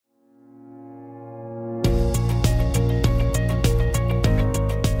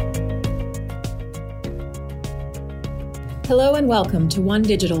Hello and welcome to One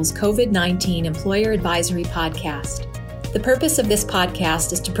Digital's COVID-19 Employer Advisory Podcast. The purpose of this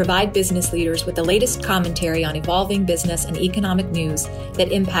podcast is to provide business leaders with the latest commentary on evolving business and economic news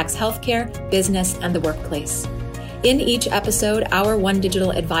that impacts healthcare, business, and the workplace. In each episode, our One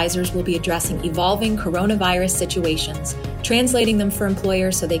Digital advisors will be addressing evolving coronavirus situations, translating them for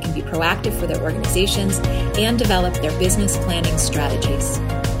employers so they can be proactive for their organizations and develop their business planning strategies.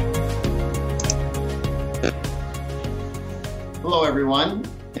 Hello, everyone,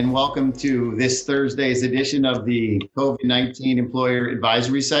 and welcome to this Thursday's edition of the COVID-19 Employer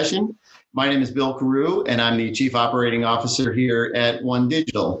Advisory Session. My name is Bill Carew, and I'm the Chief Operating Officer here at One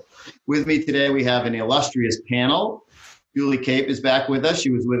Digital. With me today, we have an illustrious panel. Julie Cape is back with us.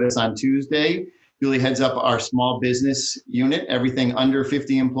 She was with us on Tuesday. Julie heads up our small business unit, everything under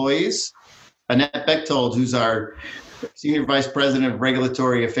 50 employees. Annette Bechtold, who's our Senior Vice President of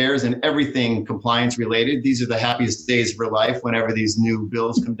Regulatory Affairs and everything compliance related. These are the happiest days of her life whenever these new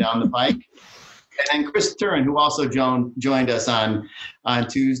bills come down the pike. And then Chris Turin, who also joined us on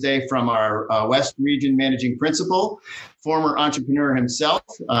Tuesday from our West Region Managing Principal, former entrepreneur himself,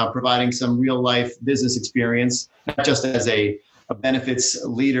 providing some real life business experience, not just as a benefits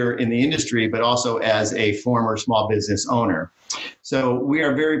leader in the industry, but also as a former small business owner. So we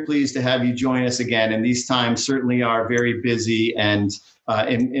are very pleased to have you join us again. And these times certainly are very busy and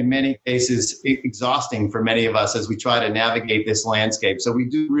in many cases exhausting for many of us as we try to navigate this landscape. So we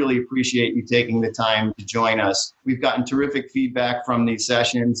do really appreciate you taking the time to join us. We've gotten terrific feedback from these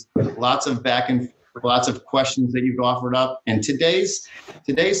sessions, lots of back and forth, lots of questions that you've offered up. And today's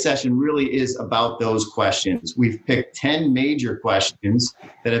session really is about those questions. We've picked 10 major questions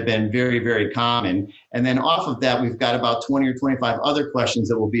that have been very, very common. And then off of that, we've got about 20 or 25 other questions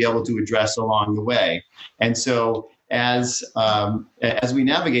that we'll be able to address along the way. And so as we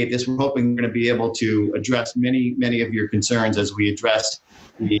navigate this, we're hoping we're going to be able to address many of your concerns as we address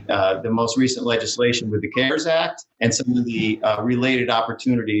the most recent legislation with the CARES Act and some of the related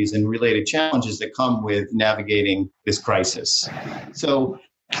opportunities and related challenges that come with navigating this crisis. So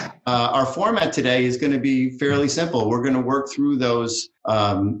our format today is going to be fairly simple. We're going to work through those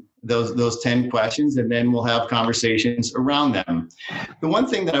 10 questions, and then we'll have conversations around them. The one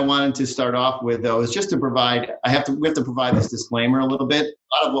thing that I wanted to start off with, though, is just to provide, we have to provide this disclaimer a little bit.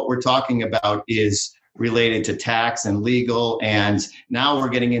 A lot of what we're talking about is related to tax and legal, and now we're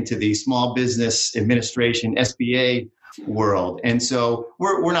getting into the Small Business Administration, SBA world. And so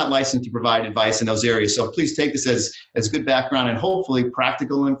we're not licensed to provide advice in those areas. So please take this as good background and hopefully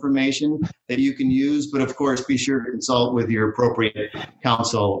practical information that you can use. But of course, be sure to consult with your appropriate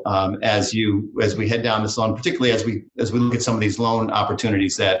counsel as we head down this loan, particularly as we look at some of these loan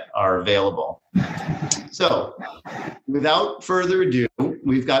opportunities that are available. So without further ado,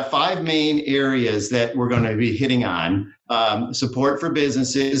 we've got 5 main areas that we're going to be hitting on. Support for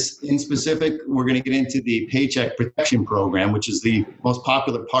businesses. In specific, we're going to get into the Paycheck Protection Program, which is the most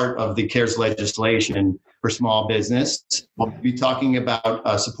popular part of the CARES legislation for small business. We'll be talking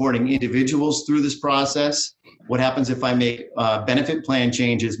about supporting individuals through this process. What happens if I make benefit plan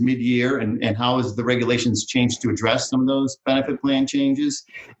changes mid-year, and how is the regulations changed to address some of those benefit plan changes?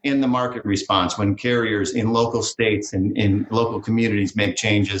 And the market response when carriers in local states and in local communities make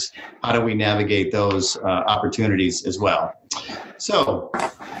changes, how do we navigate those opportunities as well? So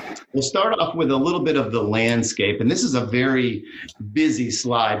we'll start off with a little bit of the landscape, and this is a very busy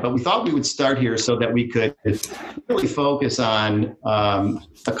slide, but we thought we would start here so that we could really focus on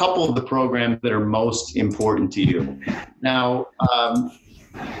a couple of the programs that are most important to you. Now,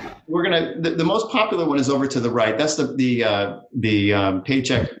 the most popular one is over to the right. That's the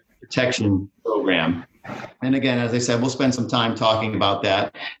Paycheck Protection Program. And again, as I said, we'll spend some time talking about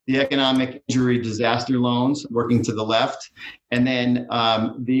that. The economic injury disaster loans, working to the left. And then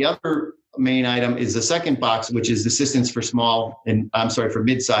the other main item is the second box, which is assistance for for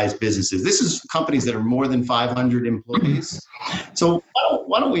mid-sized businesses. This is companies that are more than 500 employees. So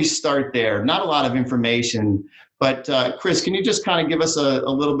why don't we start there? Not a lot of information, but Chris, can you just kind of give us a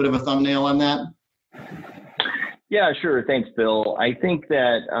little bit of a thumbnail on that? Yeah, sure. Thanks, Bill. I think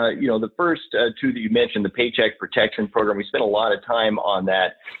that, the first 2 that you mentioned, the Paycheck Protection Program, we spent a lot of time on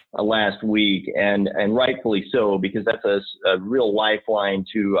that last week, and rightfully so, because that's a real lifeline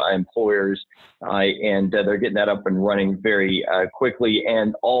to employers, and they're getting that up and running very quickly,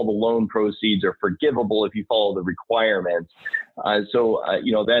 and all the loan proceeds are forgivable if you follow the requirements. So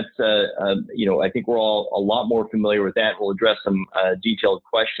that's, I think we're all a lot more familiar with that. We'll address some detailed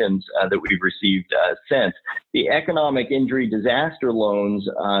questions that we've received since. The economic injury disaster loans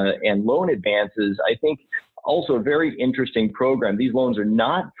and loan advances, I think, also a very interesting program. These loans are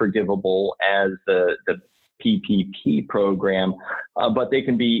not forgivable as the PPP program, but they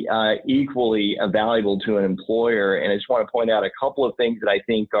can be equally valuable to an employer. And I just want to point out a couple of things that I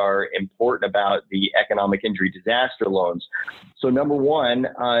think are important about the economic injury disaster loans. So number one,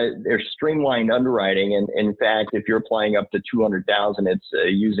 they're streamlined underwriting. And in fact, if you're applying up to $200,000, it's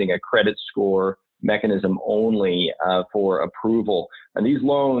using a credit score mechanism only for approval. And these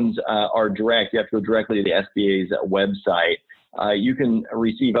loans are direct. You have to go directly to the SBA's website. You can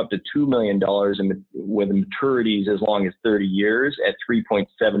receive up to $2 million with maturities as long as 30 years at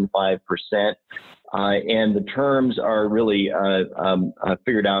 3.75%. And the terms are really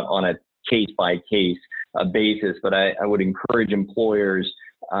figured out on a case-by-case basis. But I would encourage employers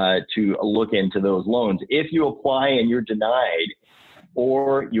to look into those loans. If you apply and you're denied,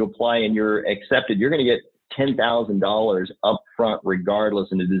 or you apply and you're accepted, you're going to get $10,000 up front regardless,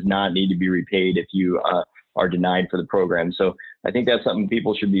 and it does not need to be repaid if you are denied for the program. So I think that's something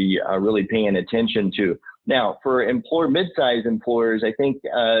people should be really paying attention to. Now, for mid-sized employers, I think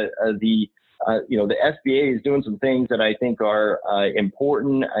the SBA is doing some things that I think are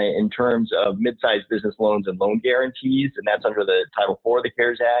important in terms of mid-sized business loans and loan guarantees, and that's under the Title IV of the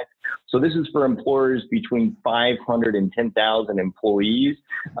CARES Act. So this is for employers between 500 and 10,000 employees.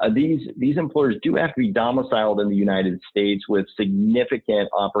 These employers do have to be domiciled in the United States with significant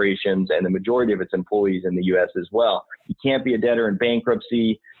operations and the majority of its employees in the U.S. as well. You can't be a debtor in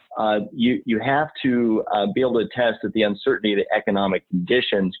bankruptcy. You have to be able to attest that the uncertainty of the economic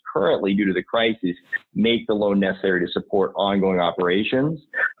conditions currently due to the crisis make the loan necessary to support ongoing operations.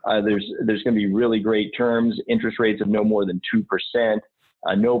 There's going to be really great terms, interest rates of no more than 2%,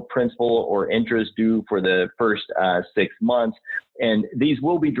 no principal or interest due for the first 6 months. And these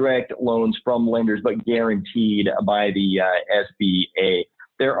will be direct loans from lenders, but guaranteed by the SBA.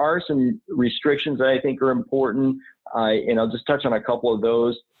 There are some restrictions that I think are important, and I'll just touch on a couple of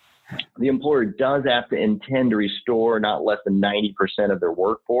those. The employer does have to intend to restore not less than 90% of their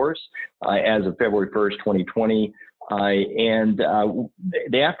workforce as of February 1st, 2020. And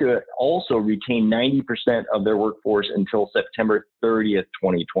they have to also retain 90% of their workforce until September 30th,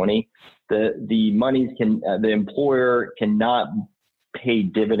 2020. The monies the employer cannot pay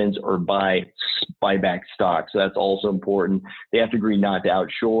dividends or buy back stock. So that's also important. They have to agree not to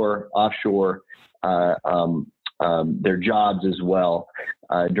offshore their jobs as well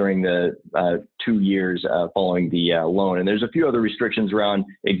during the 2 years following the loan. And there's a few other restrictions around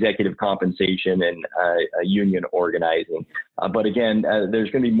executive compensation and union organizing. But again,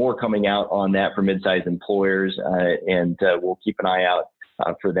 there's going to be more coming out on that for mid-sized employers, and we'll keep an eye out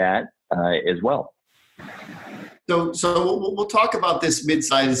for that as well. So we'll talk about this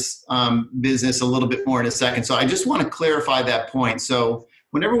mid-size business a little bit more in a second. So I just want to clarify that point. So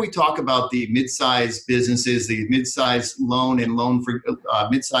whenever we talk about the mid-size businesses, the mid-size loan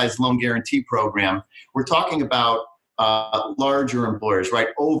mid-size loan guarantee program, we're talking about larger employers, right?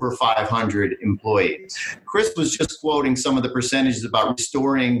 Over 500 employees. Chris was just quoting some of the percentages about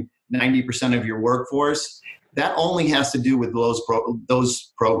restoring 90% of your workforce. That only has to do with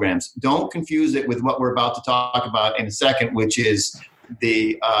those programs. Don't confuse it with what we're about to talk about in a second, which is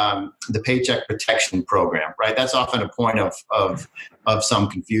the Paycheck Protection Program, right? That's often a point of some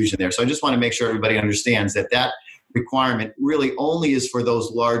confusion there. So I just want to make sure everybody understands that requirement really only is for those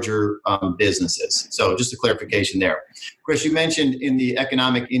larger businesses. So just a clarification there. Chris, you mentioned in the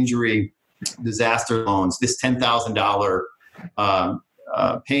economic injury disaster loans, this $10,000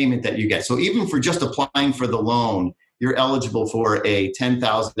 payment that you get. So even for just applying for the loan, you're eligible for a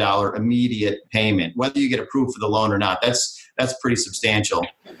 $10,000 immediate payment, whether you get approved for the loan or not. That's pretty substantial.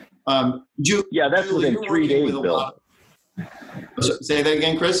 That's Julie, within 3 days, Bill. Say that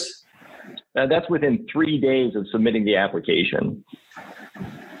again, Chris? That's within 3 days of submitting the application.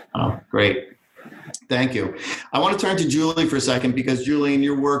 Oh, great. Thank you. I want to turn to Julie for a second because, Julie, in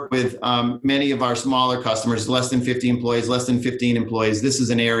your work with many of our smaller customers, less than 50 employees, less than 15 employees, this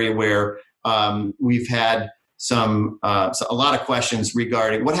is an area where we've had a lot of questions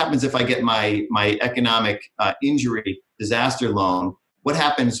regarding what happens if I get my economic injury disaster loan. What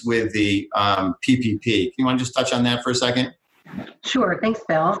happens with the PPP? You want to just touch on that for a second? Sure. Thanks,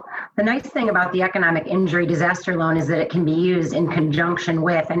 Bill. The nice thing about the economic injury disaster loan is that it can be used in conjunction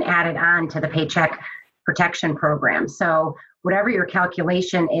with and added on to the Paycheck Protection Program. So whatever your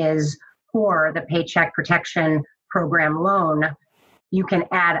calculation is for the Paycheck Protection Program loan, you can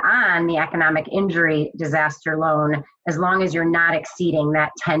add on the economic injury disaster loan as long as you're not exceeding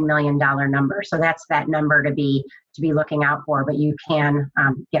that $10 million number. So that's that number to be looking out for, but you can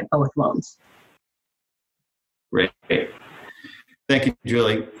get both loans. Great. Thank you,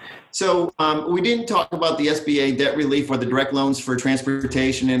 Julie. So we didn't talk about the SBA debt relief or the direct loans for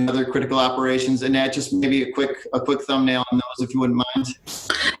transportation and other critical operations. Annette, just maybe a quick thumbnail on those, if you wouldn't mind.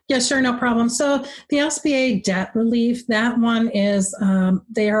 Yeah, sure, no problem. So the SBA debt relief, that one is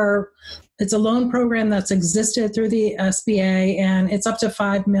it's a loan program that's existed through the SBA, and it's up to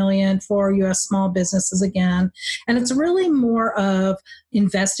 $5 million for U.S. small businesses again. And it's really more of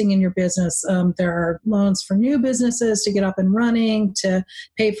investing in your business. There are loans for new businesses to get up and running, to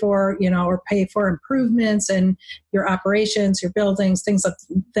pay for, or pay for improvements in your operations, your buildings, things of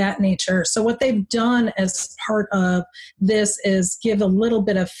that nature. So what they've done as part of this is give a little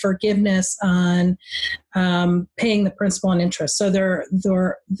bit of forgiveness on paying the principal and interest. So they're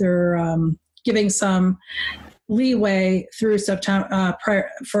giving some leeway through September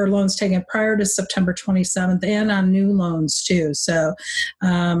for loans taken prior to September 27th, and on new loans too. So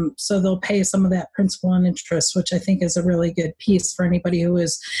they'll pay some of that principal and interest, which I think is a really good piece for anybody who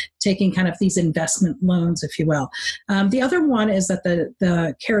is taking kind of these investment loans, if you will. The other one is that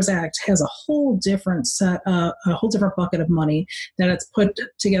the CARES Act has a whole different bucket of money that it's put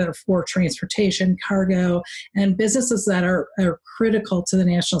together for transportation, cargo, and businesses that are critical to the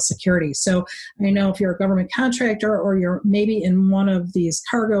national security. So I know if you're a government contractor, or you're maybe in one of these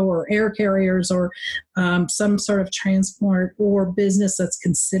cargo or air carriers, or some sort of transport or business that's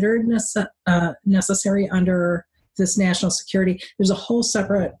considered necessary under this national security, there's a whole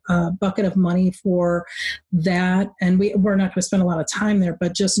separate bucket of money for that. And we're not going to spend a lot of time there,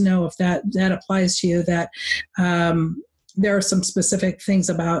 but just know if that applies to you, that there are some specific things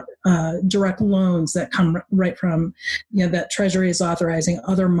about direct loans that come right from, that Treasury is authorizing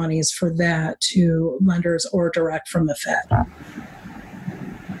other monies for that to lenders or direct from the Fed.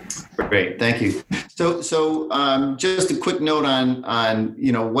 Great, thank you. So just a quick note on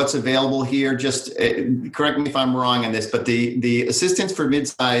what's available here. Just correct me if I'm wrong on this, but the assistance for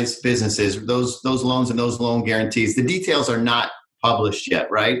mid-sized businesses, those loans and those loan guarantees, the details are not published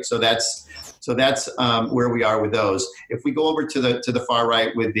yet, right? So that's where we are with those. If we go over to the far right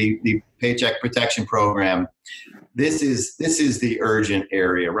with the Paycheck Protection Program, this is the urgent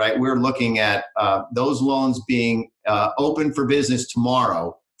area, right? We're looking at those loans being open for business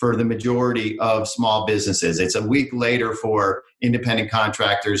tomorrow for the majority of small businesses. It's a week later for independent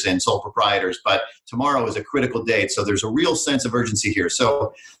contractors and sole proprietors, but tomorrow is a critical date. So there's a real sense of urgency here.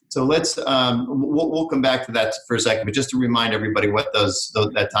 So let's we'll come back to that for a second, but just to remind everybody what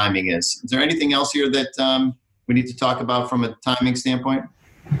that timing is. Is there anything else here that we need to talk about from a timing standpoint?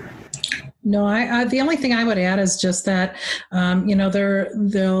 No, I the only thing I would add is just that,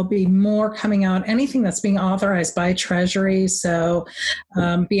 there'll be more coming out, anything that's being authorized by Treasury. So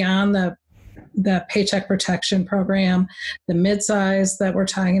beyond the Paycheck Protection Program, the midsize that we're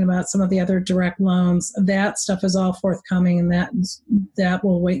talking about, some of the other direct loans, that stuff is all forthcoming, and that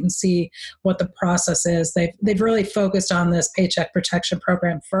we'll wait and see what the process is. They've really focused on this Paycheck Protection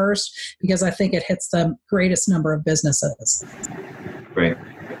Program first, because I think it hits the greatest number of businesses. Great.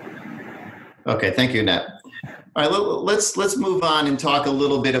 Okay, thank you, Annette. All right, let's move on and talk a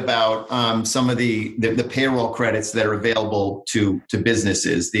little bit about some of the payroll credits that are available to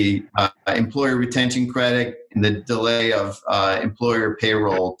businesses, the employer retention credit and the delay of employer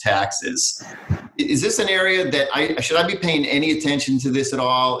payroll taxes. Is this an area that should I be paying any attention to this at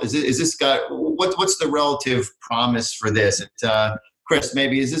all? Is this what's the relative promise for this? Chris,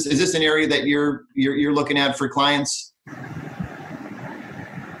 maybe is this an area that you're looking at for clients?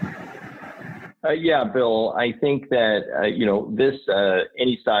 Yeah, Bill, I think that, this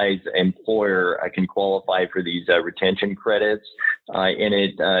any size employer can qualify for these retention credits, and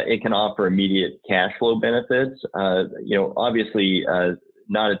it can offer immediate cash flow benefits. Obviously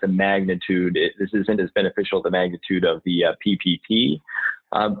not at the magnitude, this isn't as beneficial at the magnitude of the PPP,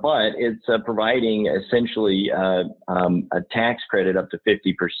 but it's providing essentially a tax credit up to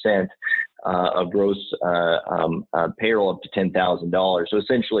 50%. Of gross payroll up to $10,000. So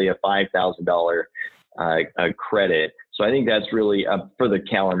essentially a $5,000 credit. So I think that's really for the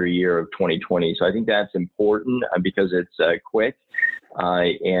calendar year of 2020. So I think that's important because it's quick.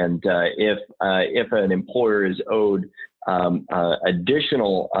 And if an employer is owed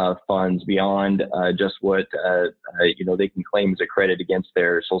additional funds beyond just what they can claim as a credit against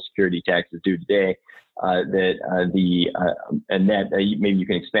their Social Security taxes due today, Annette, maybe you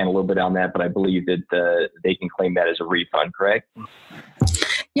can expand a little bit on that, but I believe that they can claim that as a refund, correct?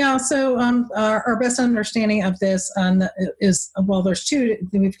 Yeah, so our best understanding of this is,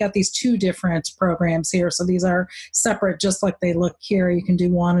 we've got these two different programs here. So these are separate, just like they look here. You can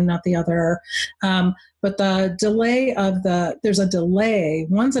do one and not the other. But the delay there's a delay.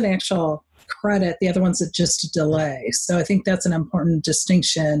 One's an actual credit. The other one's just a delay. So I think that's an important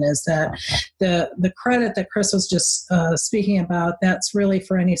distinction, is that the credit that Chris was just speaking about, that's really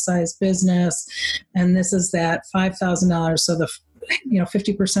for any size business. And this is that $5,000. So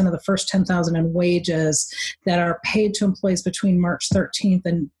 50% of the first $10,000 in wages that are paid to employees between March 13th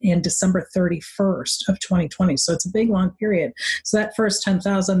and December 31st of 2020. So it's a big, long period. So that first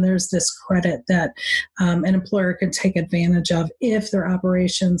 $10,000, there's this credit that an employer can take advantage of if their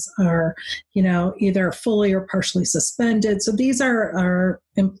operations are, either fully or partially suspended. So these are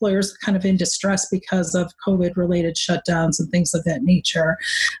employers kind of in distress because of COVID-related shutdowns and things of that nature.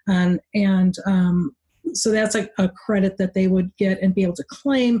 So that's a credit that they would get and be able to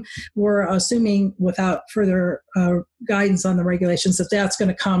claim. We're assuming, without further guidance on the regulations, that that's going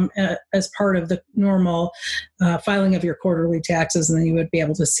to come as part of the normal filing of your quarterly taxes, and then you would be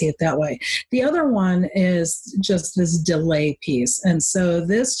able to see it that way. The other one is just this delay piece. And so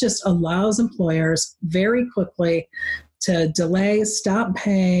this just allows employers very quickly to delay, stop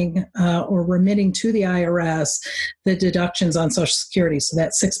paying, or remitting to the IRS the deductions on Social Security, so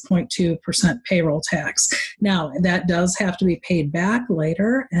that 6.2% payroll tax. Now, that does have to be paid back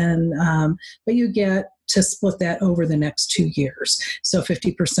later, but you get to split that over the next 2 years. So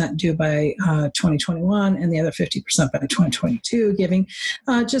 50% due by 2021 and the other 50% by 2022, giving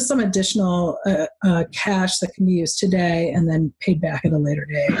just some additional cash that can be used today and then paid back at a later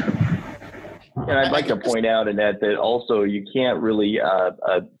date. And I'd like to point out, Annette, that also you can't really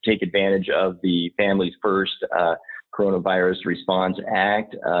take advantage of the Families First Coronavirus Response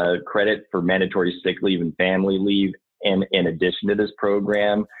Act credit for mandatory sick leave and family leave in addition to this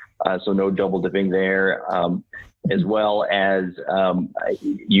program. So no double dipping there, as well as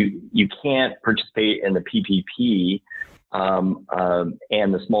you can't participate in the PPP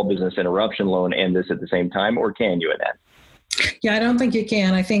and the small business interruption loan and this at the same time, or can you, Annette? Yeah, I don't think you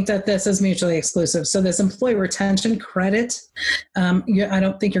can. I think that this is mutually exclusive. So this employee retention credit, I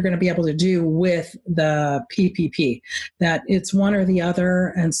don't think you're going to be able to do with the PPP, that it's one or the other.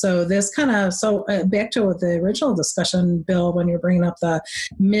 And so this back to the original discussion, Bill, when you're bringing up the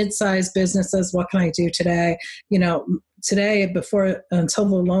mid-sized businesses, what can I do today? Today, until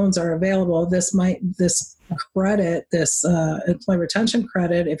the loans are available, this credit, this employee retention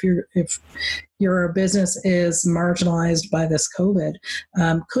credit, if your business is marginalized by this COVID,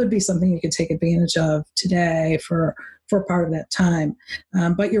 could be something you could take advantage of today for part of that time.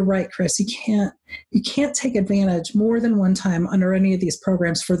 But you're right, Chris, you can't take advantage more than one time under any of these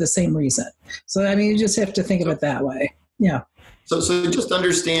programs for the same reason. So you just have to think of it that way. Yeah. So just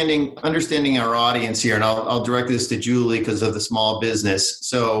understanding our audience here, and I'll direct this to Julie because of the small business.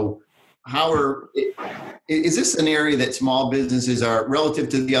 So is this an area that small businesses are relative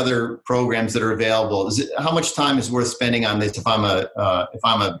to the other programs that are available? How much time is worth spending on this if I'm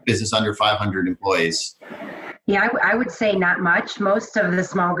a business under 500 employees? Yeah, I would say not much. Most of the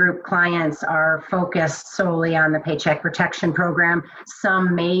small group clients are focused solely on the Paycheck Protection Program.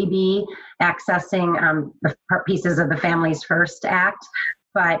 Some may be accessing the pieces of the Families First Act,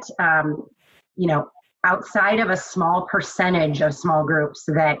 but outside of a small percentage of small groups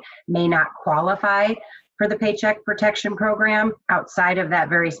that may not qualify for the Paycheck Protection Program, outside of that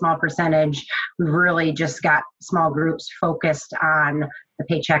very small percentage, we've really just got small groups focused on the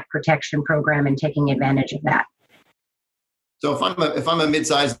Paycheck Protection Program and taking advantage of that. So if I'm a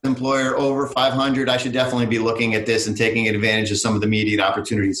mid-sized employer over 500, I should definitely be looking at this and taking advantage of some of the immediate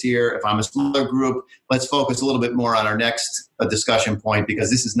opportunities here. If I'm a smaller group, let's focus a little bit more on our next discussion point,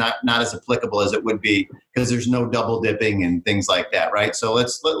 because this is not as applicable as it would be, because there's no double dipping and things like that, right? So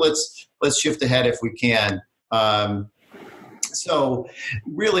let's shift ahead if we can. So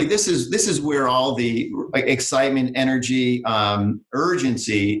really, this is where all the excitement, energy,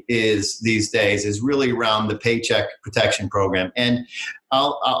 urgency is these days, is really around the Paycheck Protection Program. And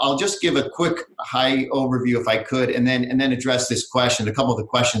I'll just give a quick high overview if I could, and then address this question, a couple of the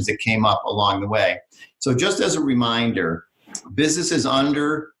questions that came up along the way. So just as a reminder, businesses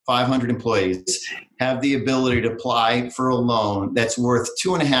under 500 employees have the ability to apply for a loan that's worth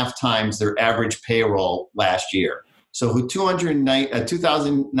 2.5 times their average payroll last year. So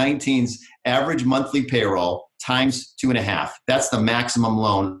 2019's average monthly payroll times 2.5. That's the maximum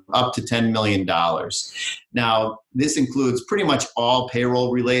loan, up to $10 million. Now, this includes pretty much all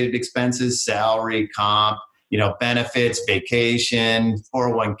payroll-related expenses, salary, comp, benefits, vacation,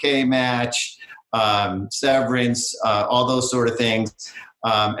 401k match, severance, all those sort of things,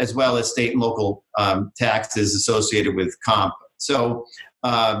 as well as state and local taxes associated with comp. So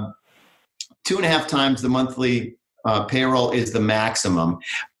 2.5 times the monthly payroll is the maximum,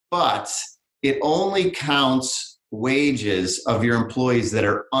 but it only counts wages of your employees that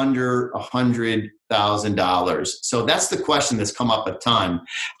are under $100,000. So that's the question that's come up a ton.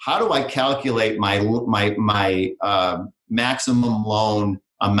 How do I calculate my maximum loan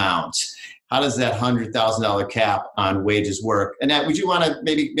amount? How does that $100,000 cap on wages work? Annette, would you want to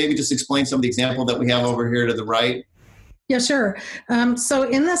maybe just explain some of the example that we have over here to the right? Yeah, sure. So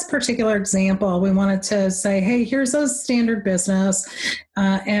in this particular example, we wanted to say, hey, here's a standard business,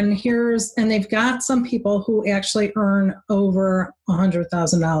 and they've got some people who actually earn over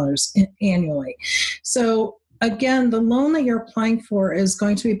 $100,000 annually. So again, the loan that you're applying for is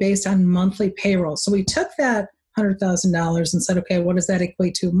going to be based on monthly payroll. So we took that $100,000 and said, okay, what does that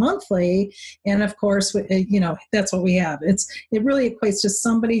equate to monthly? And of course, that's what we have. It really equates to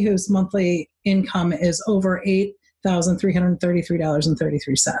somebody whose monthly income is over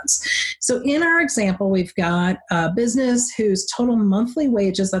 $8,333.33. So in our example, we've got a business whose total monthly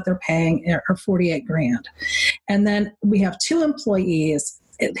wages that they're paying are $48,000. And then we have two employees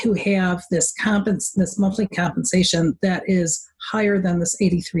who have this monthly compensation that is higher than this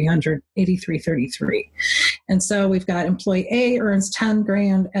 $8,333. And so we've got employee A earns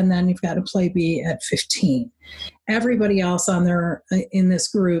 $10,000, and then you've got employee B at $15,000. Everybody else in this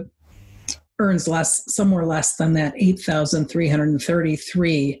group earns somewhere less than that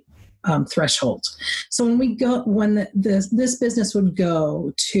 $8,333 threshold. So when this business would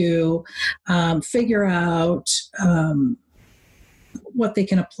go to figure out what they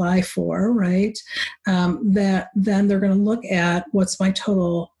can apply for, right? That then they're going to look at what's my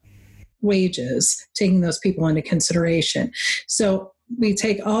total wages, taking those people into consideration. So we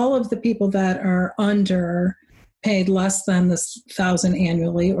take all of the people that are paid less than this $1,000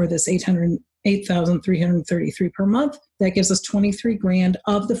 annually, or this $8,333 per month. That gives us $23,000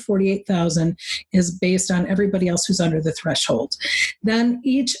 of the $48,000 is based on everybody else who's under the threshold. Then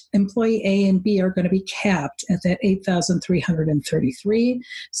each employee A and B are going to be capped at that $8,333.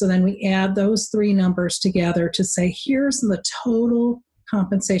 So then we add those three numbers together to say, here's the total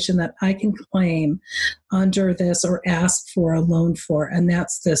compensation that I can claim under this or ask for a loan for, and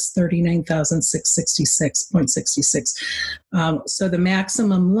that's this $39,666.66. So the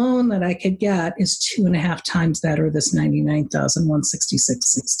maximum loan that I could get is 2.5 times that, or this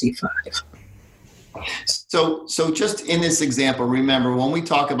 $99,166.65. So just in this example, remember, when we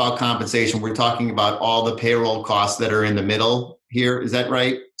talk about compensation, we're talking about all the payroll costs that are in the middle here. Is that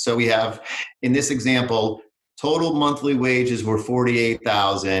right? So we have, in this example, total monthly wages were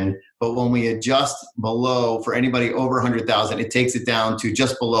 $48,000, but when we adjust below for anybody over $100,000, it takes it down to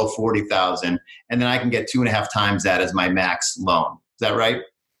just below $40,000, and then I can get 2.5 times that as my max loan. Is that right?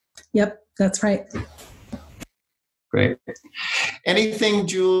 Yep, that's right. Great. Anything,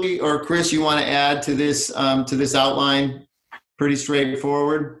 Julie or Chris, you want to add to this outline? Pretty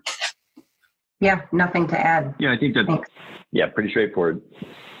straightforward. Yeah, nothing to add. Yeah, I think that's pretty straightforward.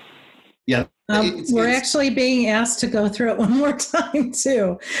 Yeah. We're actually being asked to go through it one more time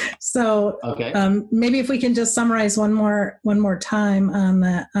too. So okay. Maybe if we can just summarize one more time on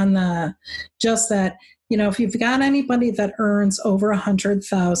the just that, if you've got anybody that earns over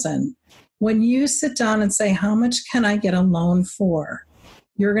 $100,000, when you sit down and say, how much can I get a loan for?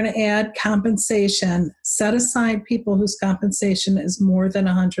 You're going to add compensation, set aside people whose compensation is more than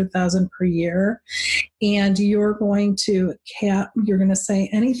 $100,000 per year, and you're going to say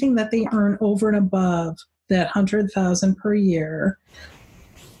anything that they earn over and above that $100,000 per year,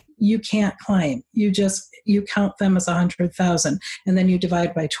 you can't claim. You count them as $100,000, and then you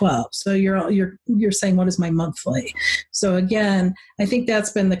divide by 12. So you're saying, what is my monthly? So again, I think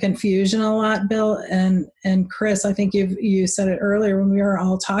that's been the confusion a lot, Bill and Chris. I think you said it earlier when we were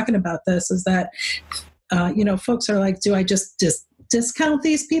all talking about this, is that folks are like, do I just discount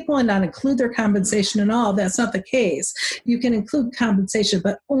these people and not include their compensation at all? That's not the case. You can include compensation,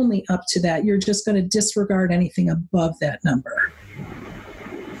 but only up to that. You're just going to disregard anything above that number.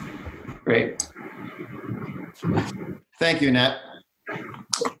 Great. Thank you, Annette.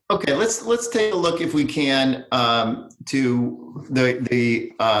 Okay, let's take a look, if we can, to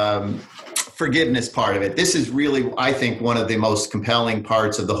the forgiveness part of it. This is really, I think, one of the most compelling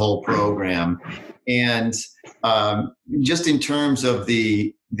parts of the whole program, and just in terms of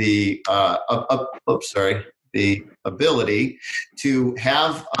the ability to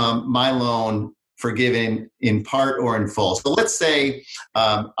have my loan forgiven in part or in full. So let's say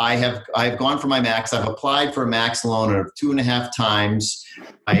I've gone for my max. I've applied for a max loan of 2.5 times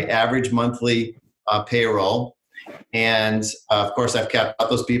my average monthly payroll, and of course I've kept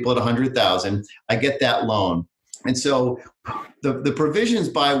those people at $100,000. I get that loan. And so the provisions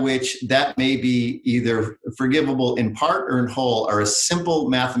by which that may be either forgivable in part or in whole are a simple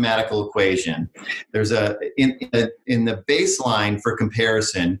mathematical equation. There's in the baseline for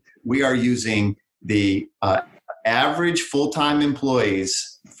comparison, we are using the average full-time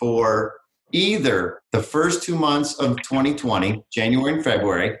employees for either the first 2 months of 2020, January and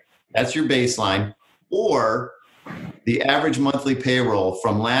February, that's your baseline, or the average monthly payroll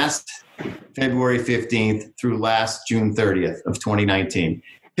from last February 15th through last June 30th of 2019.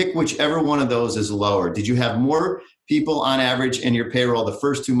 Pick whichever one of those is lower. Did you have more people on average in your payroll the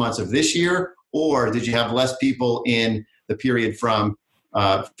first 2 months of this year, or did you have less people in the period from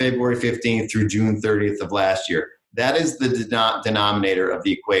February 15th through June 30th of last year? That is the denominator of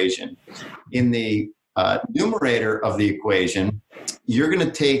the equation. In the numerator of the equation, you're going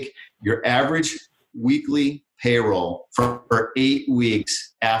to take your average weekly payroll for 8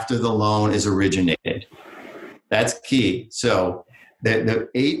 weeks after the loan is originated. That's key. So the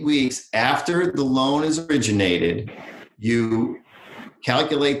 8 weeks after the loan is originated, you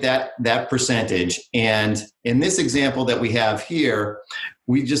calculate that percentage. And in this example that we have here,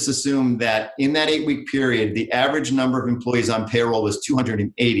 we just assume that in that 8-week period, the average number of employees on payroll was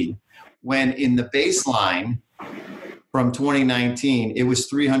 280, when in the baseline from 2019, it was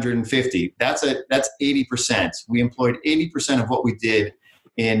 350. That's 80%. We employed 80% of what we did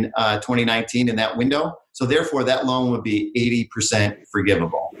in 2019 in that window. So therefore, that loan would be 80%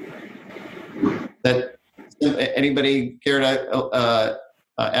 forgivable. Anybody care to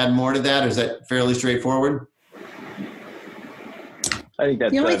add more to that, or is that fairly straightforward? I think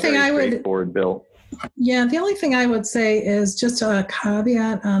that's the only thing very straightforward, Bill. Yeah, the only thing I would say is just a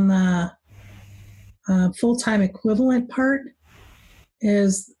caveat on the full-time equivalent part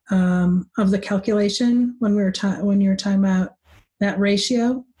is of the calculation when you're talking about that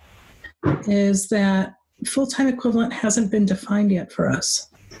ratio, is that full-time equivalent hasn't been defined yet for us.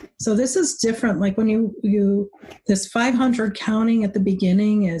 So this is different. Like when you this 500 counting at the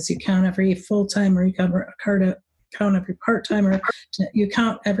beginning is you count every full-time, or you count every part-timer, you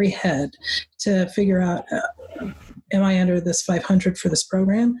count every head to figure out, am I under this 500 for this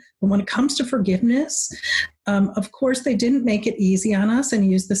program? But when it comes to forgiveness, of course, they didn't make it easy on us and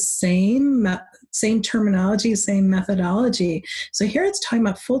use the same terminology, same methodology. So here it's talking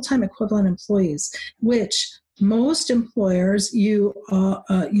about full-time equivalent employees, which most employers, who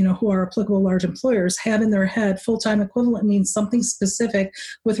are applicable large employers, have in their head full-time equivalent means something specific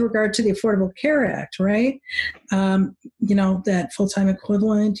with regard to the Affordable Care Act, right? That full-time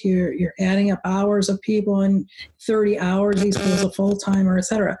equivalent, you're adding up hours of people, and 30 hours equals a full-timer, et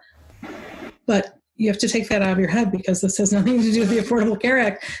cetera. But you have to take that out of your head because this has nothing to do with the Affordable Care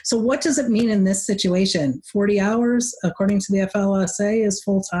Act. So what does it mean in this situation? 40 hours, according to the FLSA, is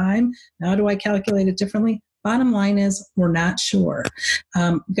full-time. Now do I calculate it differently? Bottom line is we're not sure.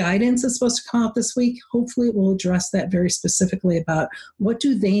 Guidance is supposed to come out this week. Hopefully it will address that very specifically about what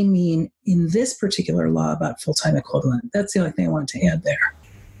do they mean in this particular law about full-time equivalent. That's the only thing I wanted to add there.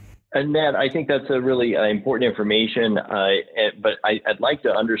 And Matt, I think that's a really important information, but I'd like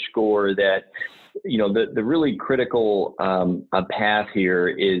to underscore that the really critical path here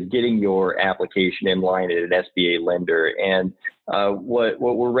is getting your application in line at an SBA lender. And what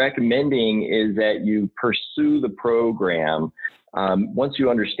we're recommending is that you pursue the program once you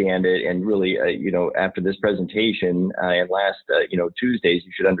understand it, and really, after this presentation and last, Tuesdays,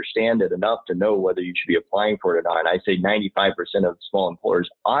 you should understand it enough to know whether you should be applying for it or not. And I say 95% of small employers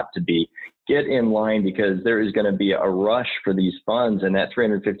ought to be. Get in line, because there is going to be a rush for these funds, and that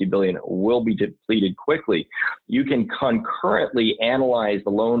 $350 billion will be depleted quickly. You can concurrently analyze the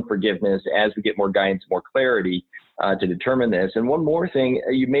loan forgiveness as we get more guidance, more clarity to determine this. And one more thing,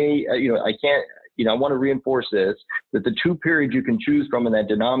 you may, I want to reinforce this, that the 2 periods you can choose from in that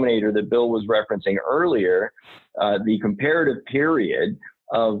denominator that Bill was referencing earlier, the comparative period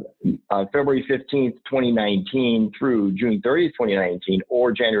of February 15th, 2019 through June 30th, 2019,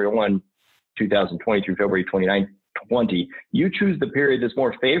 or January 1, 2020 through February 29th, 2020, you choose the period that's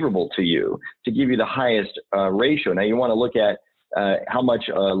more favorable to you to give you the highest ratio. Now you want to look at how much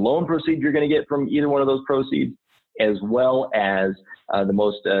loan proceeds you're going to get from either one of those proceeds, as well as the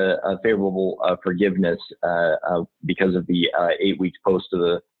most favorable forgiveness because of the 8 weeks post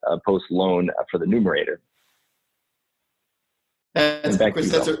loan for the numerator.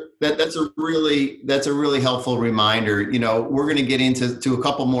 Chris, that's a really helpful reminder. We're going to get into a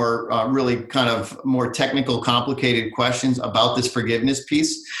couple more really kind of more technical, complicated questions about this forgiveness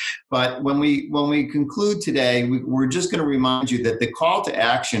piece. But when we conclude today, we're just going to remind you that the call to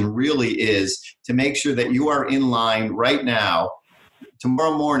action really is to make sure that you are in line right now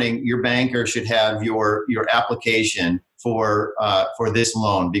tomorrow morning, your banker should have your application for this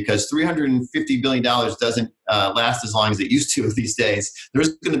loan, because $350 billion doesn't last as long as it used to these days.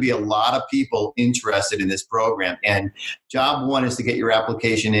 There's going to be a lot of people interested in this program. And job one is to get your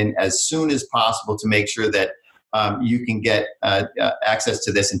application in as soon as possible to make sure that you can get access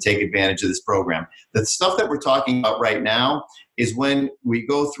to this and take advantage of this program. The stuff that we're talking about right now is when we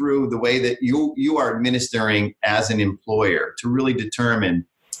go through the way that you are administering as an employer to really determine,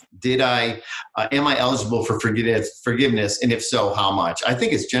 am I eligible for forgiveness? And if so, how much? I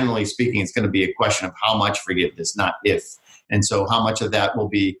think it's generally speaking, it's going to be a question of how much forgiveness, not if. And so how much of that will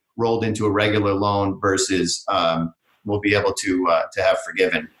be rolled into a regular loan versus we'll be able to have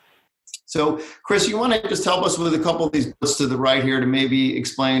forgiven. So, Chris, you want to just help us with a couple of these bullets to the right here to maybe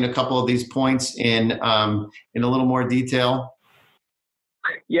explain a couple of these points in a little more detail?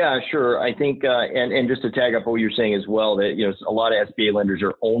 Yeah, sure. I think, and just to tag up what you're saying as well, that, a lot of SBA lenders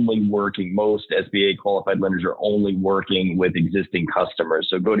are only working, most SBA qualified lenders are only working with existing customers.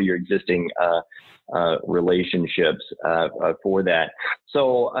 So go to your existing relationships for that.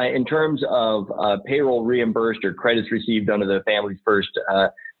 So in terms of payroll reimbursed or credits received under the Families First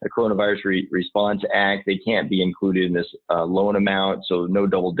Coronavirus Response Act, they can't be included in this loan amount. So no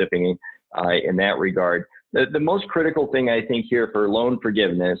double dipping in that regard. The most critical thing I think here for loan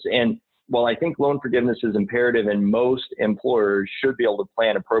forgiveness, and while I think loan forgiveness is imperative and most employers should be able to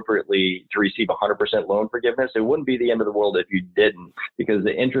plan appropriately to receive 100% loan forgiveness, it wouldn't be the end of the world if you didn't, because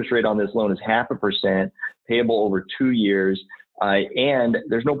the interest rate on this loan is 0.5%, payable over 2 years, and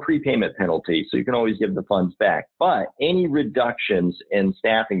there's no prepayment penalty, so you can always give the funds back. But any reductions in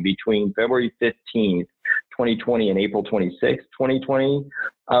staffing between February 15th, 2020 and April 26th, 2020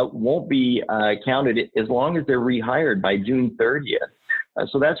 won't be counted as long as they're rehired by June 30th.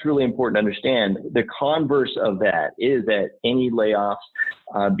 So that's really important to understand. The converse of that is that any layoffs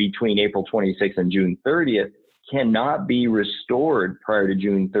between April 26th and June 30th cannot be restored prior to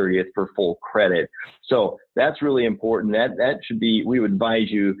June 30th for full credit. So that's really important. That should be, we would advise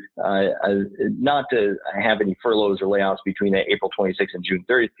you not to have any furloughs or layoffs between the April 26th and June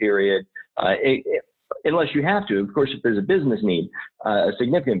 30th period. Unless you have to, of course, if there's a business need, a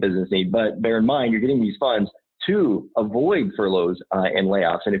significant business need, but bear in mind, you're getting these funds to avoid furloughs and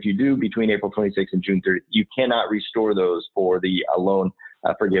layoffs. And if you do between April 26th and June 30th, you cannot restore those for the loan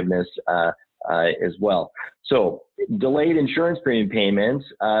forgiveness as well. So delayed insurance premium payments,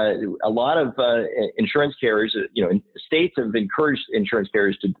 a lot of insurance carriers, states have encouraged insurance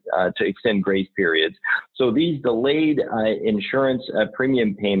carriers to extend grace periods. So these delayed insurance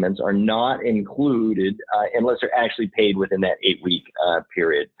premium payments are not included unless they're actually paid within that 8-week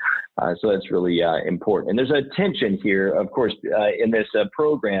period. So that's really important. And there's a tension here, of course, in this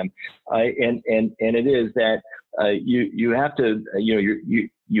program, and it is that you have to,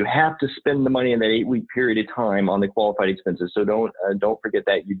 you have to spend the money in that 8-week period of time on the qualified expenses. So don't forget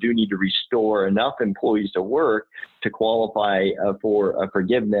that you do need to restore enough employees to work to qualify for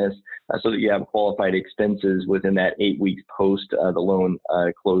forgiveness, so that you have qualified expenses within that 8 weeks post the loan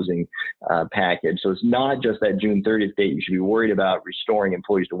closing package. So it's not just that June 30th date you should be worried about restoring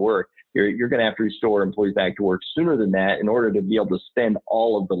employees to work. You're going to have to restore employees back to work sooner than that in order to be able to spend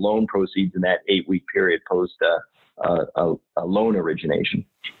all of the loan proceeds in that 8-week period post a loan origination.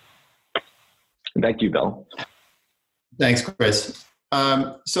 Back to you, Bill. Thanks, Chris.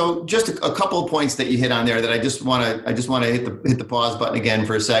 So just a couple of points that you hit on there that I just want to hit the pause button again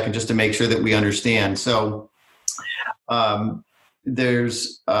for a second, just to make sure that we understand. So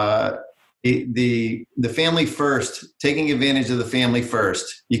there's the Family First, taking advantage of the Family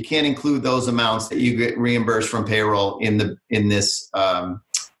First. You can't include those amounts that you get reimbursed from payroll in this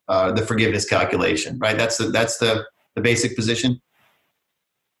the forgiveness calculation, right? That's the basic position,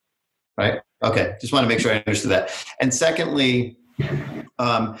 right? Okay, just want to make sure I understood that. And secondly,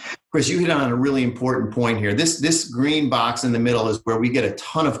 Chris, you hit on a really important point here. This green box in the middle is where we get a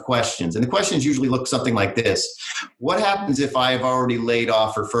ton of questions. And the questions usually look something like this. What happens if I've already laid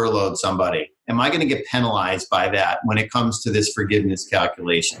off or furloughed somebody? Am I going to get penalized by that when it comes to this forgiveness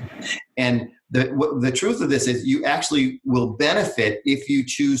calculation? And the truth of this is you actually will benefit if you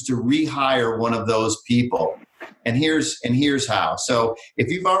choose to rehire one of those people. And here's how. So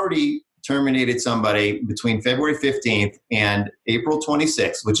if you've already terminated somebody between February 15th and April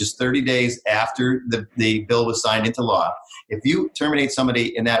 26th, which is 30 days after the bill was signed into law, if you terminate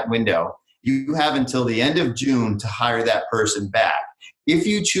somebody in that window, you have until the end of June to hire that person back. If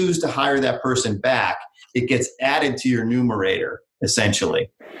you choose to hire that person back, it gets added to your numerator,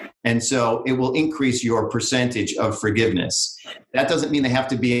 essentially. And so it will increase your percentage of forgiveness. That doesn't mean they have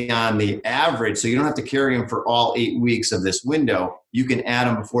to be on the average. So you don't have to carry them for all 8 weeks of this window. You can add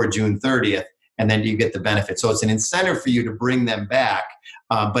them before June 30th, and then you get the benefit. So it's an incentive for you to bring them back,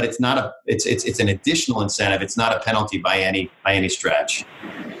 but it's not it's an additional incentive. It's not a penalty by any stretch.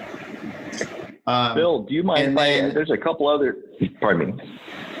 Bill, do you mind there's a couple other, pardon me.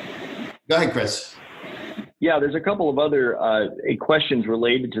 Go ahead, Chris. Yeah, there's a couple of other questions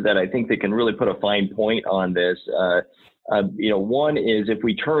related to that, I think, that can really put a fine point on this. One is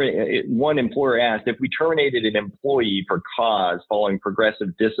one employer asked, if we terminated an employee for cause following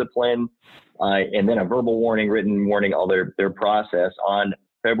progressive discipline, and then a verbal warning, written warning, all their process on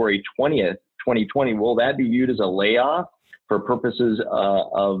February 20th, 2020, will that be viewed as a layoff for purposes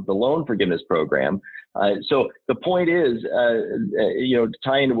of the loan forgiveness program? So the point is, to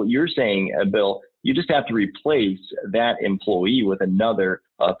tie into what you're saying, Bill, you just have to replace that employee with another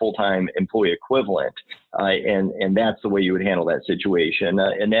full-time employee equivalent, and that's the way you would handle that situation.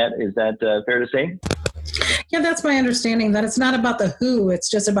 Annette, is that fair to say? Yeah, that's my understanding, that it's not about the who, it's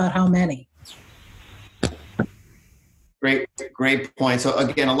just about how many. Great point. So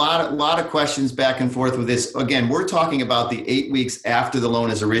again, a lot of questions back and forth with this. Again, we're talking about the 8 weeks after the loan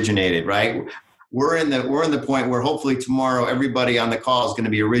is originated, right? We're in the point where hopefully tomorrow everybody on the call is going to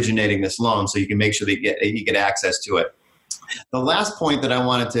be originating this loan, so you can make sure that you get access to it. The last point that I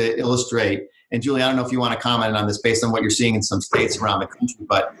wanted to illustrate, and Julie, I don't know if you want to comment on this based on what you're seeing in some states around the country,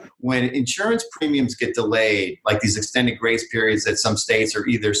 but when insurance premiums get delayed, like these extended grace periods that some states are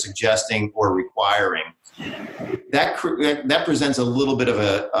either suggesting or requiring, that presents a little bit of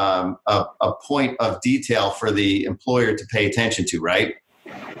a point of detail for the employer to pay attention to, right?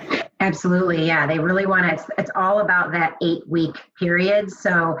 Absolutely. Yeah. They really want to, it's all about that 8-week period.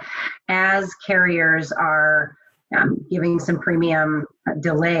 So as carriers are giving some premium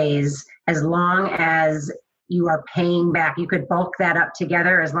delays, as long as you are paying back, you could bulk that up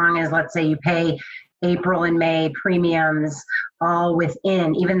together, as long as, let's say, you pay April and May premiums all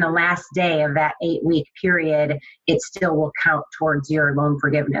within even the last day of that 8-week period, it still will count towards your loan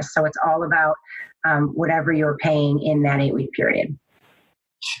forgiveness. So it's all about whatever you're paying in that 8-week period.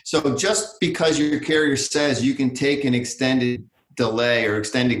 So just because your carrier says you can take an extended delay or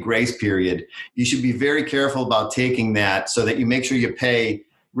extended grace period, you should be very careful about taking that so that you make sure you pay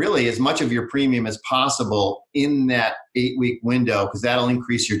really as much of your premium as possible in that 8-week window, because that'll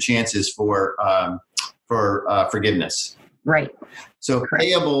increase your chances for forgiveness. Right. So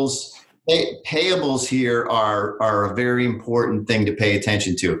payables here are a very important thing to pay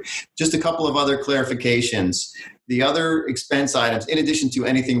attention to. Just a couple of other clarifications. The other expense items, in addition to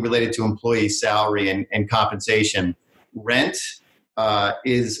anything related to employee salary and compensation, rent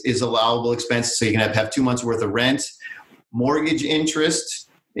is allowable expense, so you can have 2 months worth of rent. Mortgage interest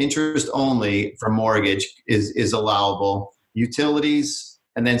only for mortgage is allowable. Utilities,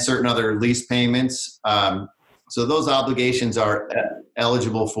 and then certain other lease payments. So those obligations are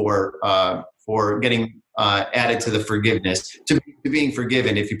eligible for getting added to the forgiveness, to being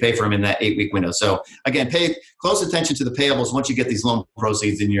forgiven if you pay for them in that 8-week window. So again, pay close attention to the payables once you get these loan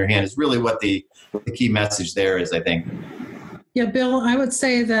proceeds in your hand is really what the key message there is, I think. Yeah, Bill, I would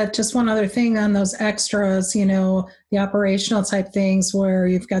say that just one other thing on those extras, the operational type things where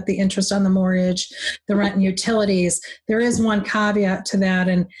you've got the interest on the mortgage, the rent and utilities, there is one caveat to that.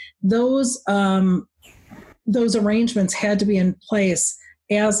 And those arrangements had to be in place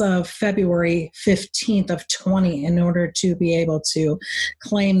as of February 15th of 20 in order to be able to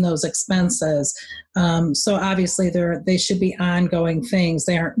claim those expenses. So obviously they should be ongoing things.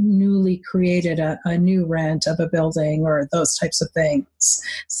 They aren't newly created a new rent of a building or those types of things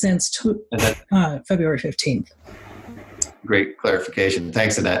since February 15th. Great clarification.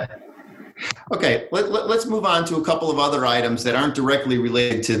 Thanks, Annette. Okay, let's move on to a couple of other items that aren't directly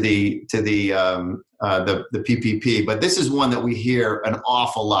related to the PPP, but this is one that we hear an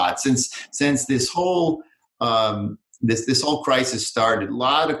awful lot since this whole this whole crisis started. A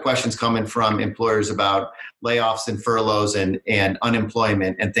lot of questions coming from employers about layoffs and furloughs and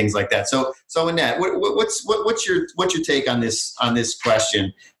unemployment and things like that. So Annette, what's your take on this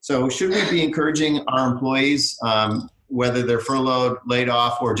question? So should we be encouraging our employees, whether they're furloughed, laid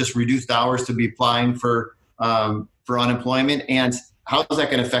off, or just reduced hours, to be applying for unemployment? And how is that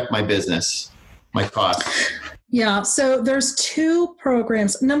going to affect my business, my costs? Yeah, so there's 2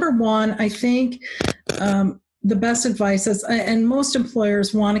 programs. Number one, I think the best advice is, and most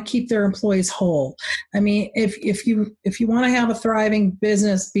employers want to keep their employees whole. I mean, if you want to have a thriving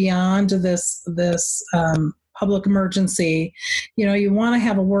business beyond this public emergency, you want to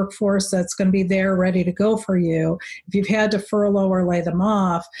have a workforce that's going to be there ready to go for you. If you've had to furlough or lay them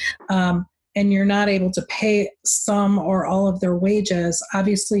off, and you're not able to pay some or all of their wages,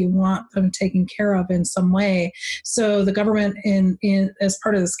 obviously you want them taken care of in some way. So the government, in as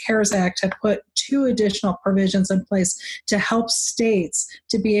part of this CARES Act, had put 2 additional provisions in place to help states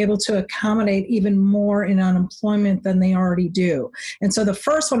to be able to accommodate even more in unemployment than they already do. And so the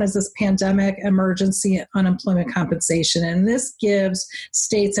first one is this pandemic emergency unemployment compensation. And this gives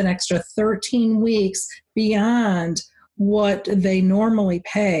states an extra 13 weeks beyond what they normally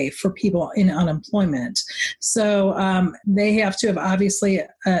pay for people in unemployment. So they have to have obviously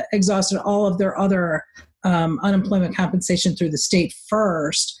exhausted all of their other unemployment compensation through the state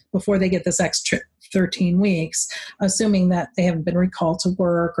first before they get this extra 13 weeks, assuming that they haven't been recalled to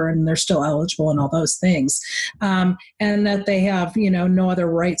work and they're still eligible and all those things. And that they have, no other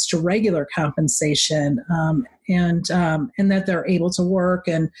rights to regular compensation, and that they're able to work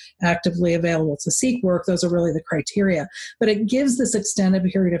and actively available to seek work. Those are really the criteria. But it gives this extended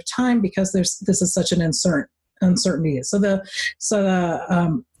period of time because this is such an uncertainty. So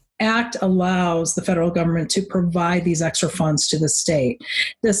the Act allows the federal government to provide these extra funds to the state.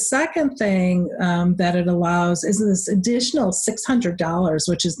 The second thing that it allows is this additional $600,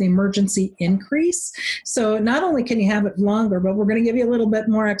 which is the emergency increase. So not only can you have it longer, but we're going to give you a little bit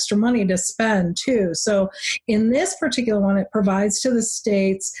more extra money to spend too. So in this particular one, it provides to the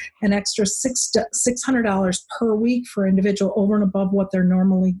states an extra $600 per week for individual over and above what they're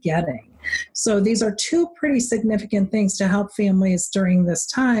normally getting. So these are 2 pretty significant things to help families during this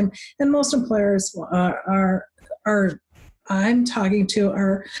time. And most employers I'm talking to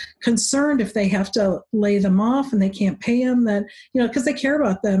are concerned if they have to lay them off and they can't pay them, that, because they care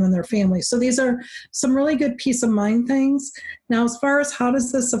about them and their families. So these are some really good peace of mind things. Now, as far as how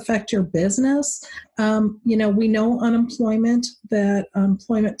does this affect your business, we know unemployment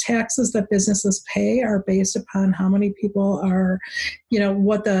taxes that businesses pay are based upon how many people are,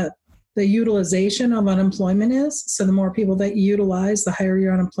 what the utilization of unemployment is. So the more people that you utilize, the higher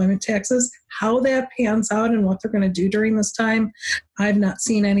your unemployment taxes. How that pans out and what they're going to do during this time, I've not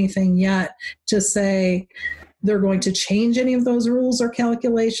seen anything yet to say they're going to change any of those rules or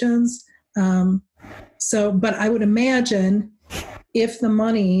calculations. But I would imagine if the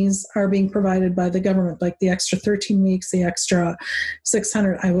monies are being provided by the government, like the extra 13 weeks, the extra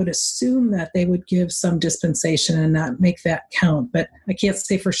 600, I would assume that they would give some dispensation and not make that count. But I can't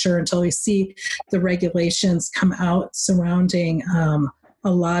say for sure until we see the regulations come out surrounding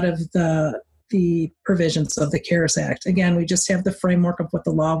a lot of the provisions of the CARES Act. Again, we just have the framework of what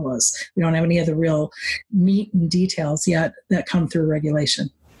the law was. We don't have any of the real meat and details yet that come through regulation.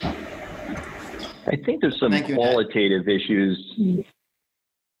 I think there's some qualitative issues.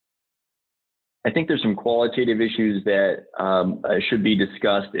 That should be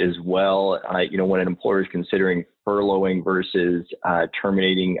discussed as well. When an employer is considering furloughing versus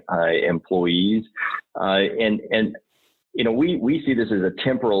terminating employees, we see this as a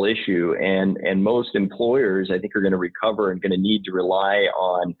temporal issue, and most employers, I think, are going to recover and going to need to rely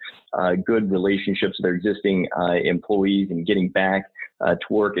on good relationships with their existing employees and getting back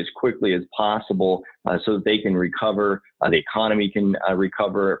to work as quickly as possible so that they can recover, the economy can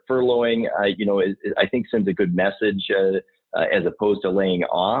recover. Furloughing, I think sends a good message as opposed to laying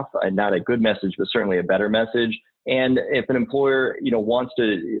off. Not a good message, but certainly a better message. And if an employer, wants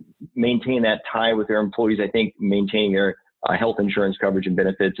to maintain that tie with their employees, I think maintaining their health insurance coverage and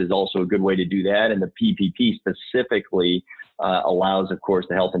benefits is also a good way to do that. And the PPP specifically allows, of course,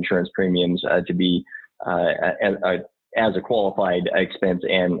 the health insurance premiums to be as a qualified expense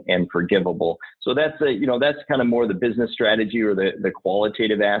and forgivable. So that's that's kind of more the business strategy or the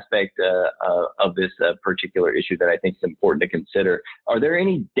qualitative aspect of this particular issue that I think is important to consider. Are there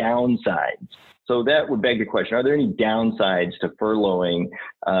any downsides? So that would beg the question, are there any downsides to furloughing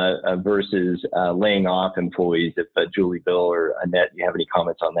versus laying off employees? If Julie, Bill, or Annette, you have any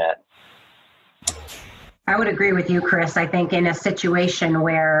comments on that? I would agree with you, Chris. I think in a situation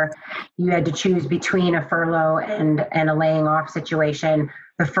where you had to choose between a furlough and a laying off situation,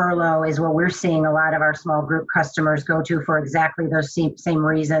 the furlough is what we're seeing a lot of our small group customers go to for exactly those same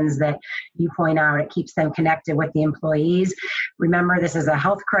reasons that you point out. It keeps them connected with the employees. Remember, this is a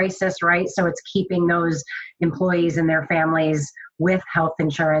health crisis, right? So it's keeping those employees and their families with health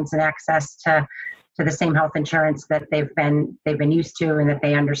insurance and access to the same health insurance that they've been used to and that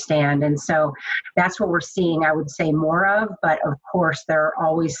they understand. And so that's what we're seeing, I would say, more of. But of course, there are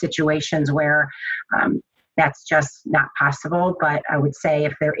always situations where that's just not possible. But I would say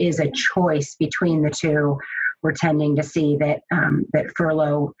if there is a choice between the two, we're tending to see that that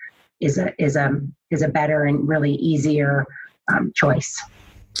furlough is a better and really easier choice.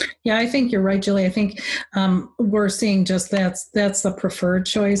 Yeah, I think you're right, Julie. I think we're seeing just that's the preferred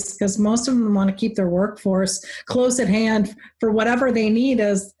choice, because most of them want to keep their workforce close at hand for whatever they need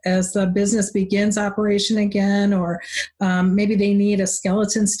as the business begins operation again, or maybe they need a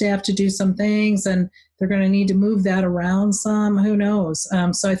skeleton staff to do some things, and they're going to need to move that around some. Who knows?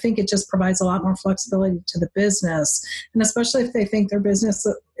 So I think it just provides a lot more flexibility to the business, and especially if they think their business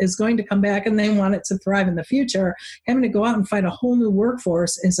is going to come back and they want it to thrive in the future, having to go out and find a whole new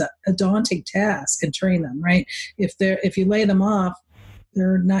workforce is a daunting task and train them, right? If you lay them off,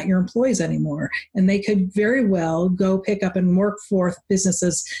 they're not your employees anymore. And they could very well go pick up and work for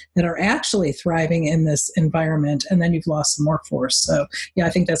businesses that are actually thriving in this environment, and then you've lost some workforce. So yeah, I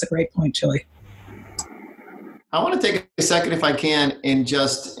think that's a great point, Julie. I want to take a second, if I can, and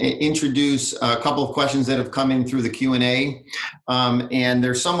just introduce a couple of questions that have come in through the Q&A. And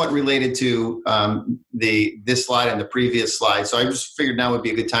they're somewhat related to this slide and the previous slide. So I just figured now would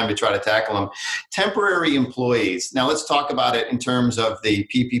be a good time to try to tackle them. Temporary employees. Now let's talk about it in terms of the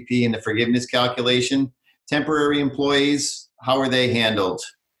PPP and the forgiveness calculation. Temporary employees, how are they handled?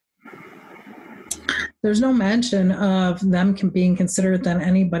 There's no mention of them being considered than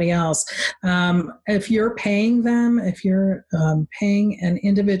anybody else. If you're paying them, if you're paying an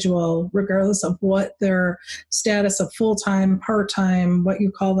individual, regardless of what their status of full-time, part-time, what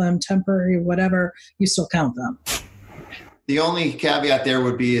you call them, temporary, whatever, you still count them. The only caveat there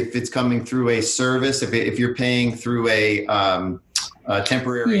would be if it's coming through a service, if you're paying through a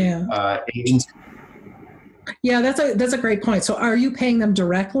temporary agency. Yeah, that's a great point. So are you paying them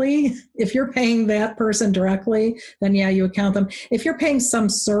directly? If you're paying that person directly, then yeah, you would count them. If you're paying some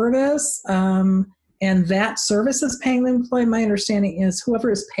service and that service is paying the employee, my understanding is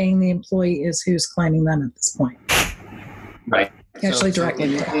whoever is paying the employee is who's claiming them at this point. Right. Actually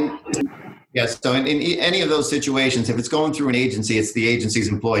directly. Yes. So in any of those situations, if it's going through an agency, it's the agency's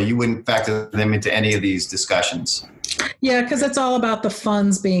employee. You wouldn't factor them into any of these discussions. Yeah, because it's all about the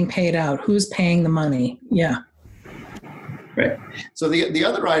funds being paid out. Who's paying the money? Yeah. Right. So the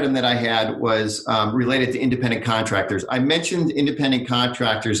other item that I had was related to independent contractors. I mentioned independent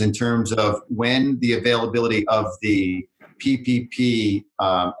contractors in terms of when the availability of the PPP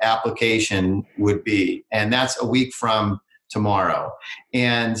application would be, and that's a week from tomorrow.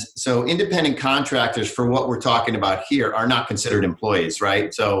 And so independent contractors, for what we're talking about here, are not considered employees,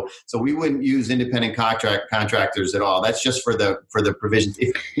 right? So we wouldn't use independent contractors at all. That's just for the provisions.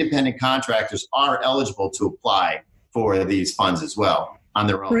 If independent contractors are eligible to apply for these funds as well on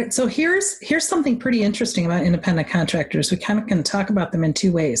their own. Right. So here's something pretty interesting about independent contractors. We kind of can talk about them in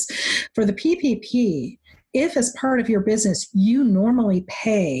two ways. For the PPP, if as part of your business, you normally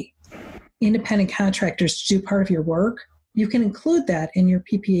pay independent contractors to do part of your work, you can include that in your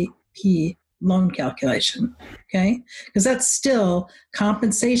PPP loan calculation, okay? Because that's still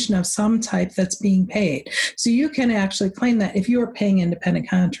compensation of some type that's being paid. So you can actually claim that if you're paying independent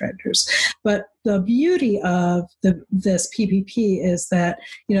contractors. But the beauty of this PPP is that,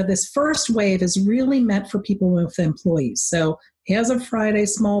 this first wave is really meant for people with employees. So as of Friday,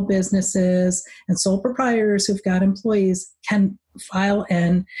 small businesses and sole proprietors who've got employees can file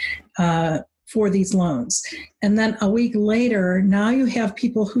in for these loans. And then a week later, now you have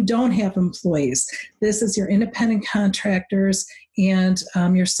people who don't have employees. This is your independent contractors and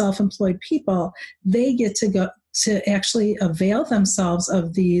your self-employed people. They get to go to actually avail themselves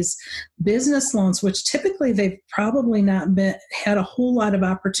of these business loans, which typically they've probably not had a whole lot of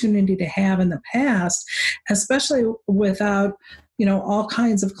opportunity to have in the past, especially without all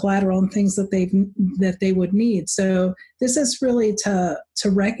kinds of collateral and things that they would need. So this is really to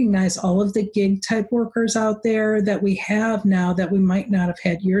recognize all of the gig type workers out there that we have now that we might not have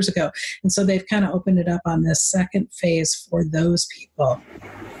had years ago. And so they've kind of opened it up on this second phase for those people.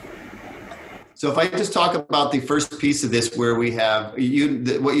 So if I just talk about the first piece of this, where we have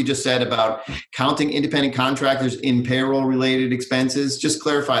what you just said about counting independent contractors in payroll-related expenses, just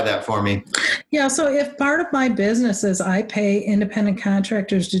clarify that for me. Yeah, so if part of my business is I pay independent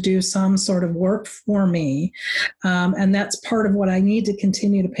contractors to do some sort of work for me, and that's part of what I need to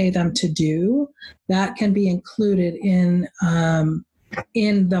continue to pay them to do, that can be included in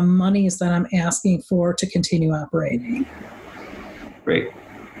the monies that I'm asking for to continue operating. Great.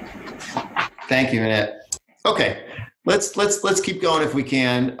 Thank you, Annette. Okay, let's keep going if we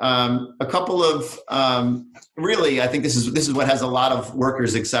can. A couple of really, I think this is what has a lot of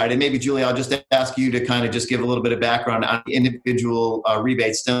workers excited. Maybe Julie, I'll just ask you to kind of just give a little bit of background on individual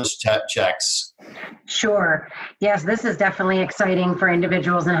rebate stimulus checks. Sure. Yes, this is definitely exciting for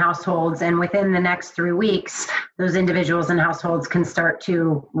individuals and households. And within the next 3 weeks, those individuals and households will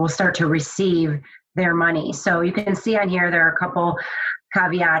start to receive their money. So you can see on here there are a couple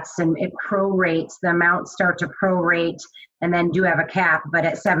caveats, and it prorates. The amounts start to prorate and then do have a cap, but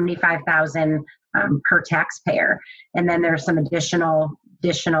at $75,000 per taxpayer. And then there's some additional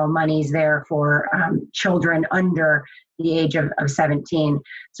monies there for children under the age of 17.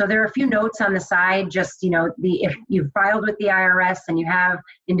 So there are a few notes on the side, just, if you've filed with the IRS and you have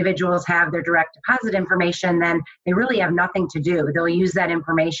individuals have their direct deposit information, then they really have nothing to do. They'll use that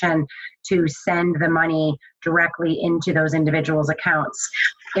information to send the money directly into those individuals' accounts.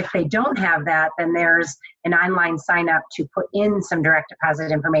 If they don't have that, then there's an online sign up to put in some direct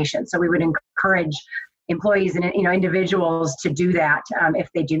deposit information. So we would encourage employees and individuals to do that if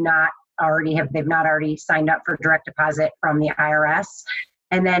they do not they've not already signed up for direct deposit from the IRS.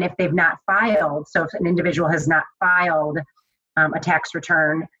 And then if they've not filed, so if an individual has not filed a tax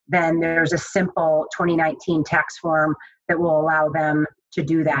return, then there's a simple 2019 tax form that will allow them to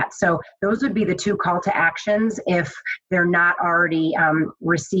do that. So those would be the two call to actions if they're not already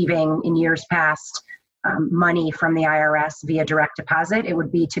receiving in years past money from the IRS via direct deposit. It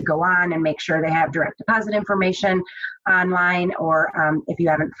would be to go on and make sure they have direct deposit information online, or if you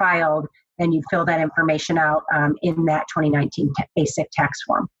haven't filed, then you fill that information out in that 2019 basic tax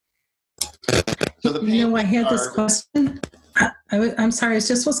form. So I had this question. I'm sorry, I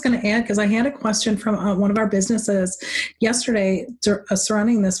just was going to add, because I had a question from one of our businesses yesterday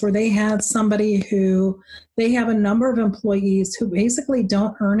surrounding this, where they had somebody they have a number of employees who basically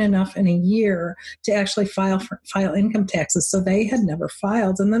don't earn enough in a year to actually file income taxes. So they had never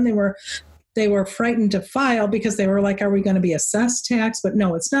filed. And then they were frightened to file because they were like, are we going to be assessed tax? But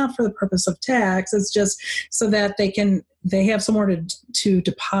no, it's not for the purpose of tax. It's just so that they have somewhere to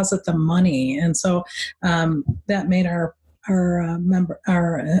deposit the money. And so that made our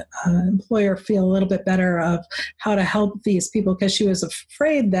employer feel a little bit better of how to help these people, because she was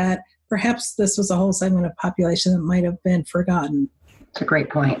afraid that perhaps this was a whole segment of population that might have been forgotten. It's a great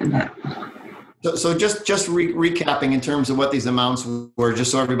point. So just recapping in terms of what these amounts were,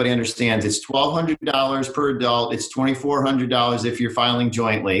 just so everybody understands, it's $1,200 per adult. It's $2,400 if you're filing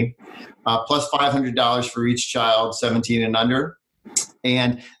jointly, plus $500 for each child 17 and under.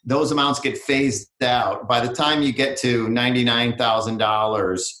 And those amounts get phased out. By the time you get to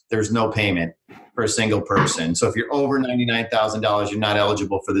 $99,000, there's no payment for a single person. So if you're over $99,000, you're not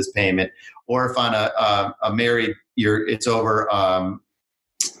eligible for this payment. Or if on a married, it's over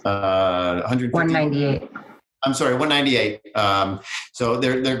 198. I'm sorry, 198. So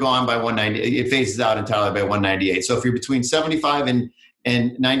they're gone by 190. It phases out entirely by 198. So if you're between $75,000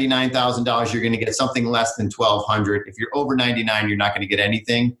 and $99,000, you're going to get something less than $1,200. If you're over 99, you're not going to get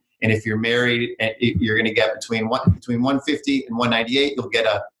anything. And if you're married, you're going to get between 150 and 198. You'll get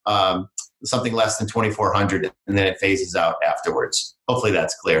something less than $2,400, and then it phases out afterwards. Hopefully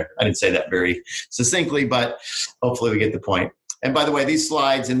that's clear. I didn't say that very succinctly, but hopefully we get the point. And by the way, these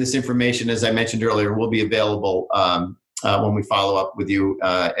slides and this information, as I mentioned earlier, will be available when we follow up with you.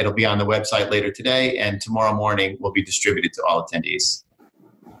 It'll be on the website later today, and tomorrow morning will be distributed to all attendees.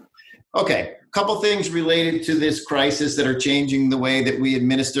 Okay, a couple things related to this crisis that are changing the way that we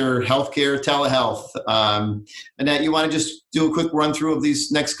administer healthcare, telehealth. Annette, you want to just do a quick run through of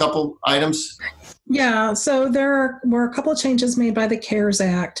these next couple items? Yeah, so there were a couple of changes made by the CARES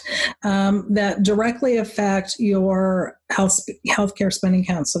Act that directly affect your healthcare spending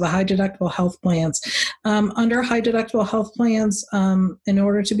accounts, so the high deductible health plans. Under high deductible health plans, in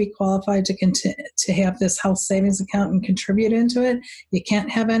order to be qualified to have this health savings account and contribute into it, you can't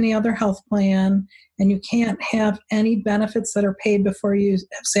have any other health plan, and you can't have any benefits that are paid before you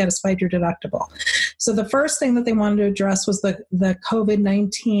have satisfied your deductible. So the first thing that they wanted to address was the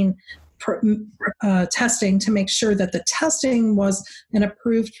COVID-19 testing, to make sure that the testing was an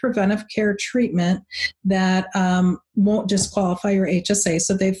approved preventive care treatment that won't disqualify your HSA.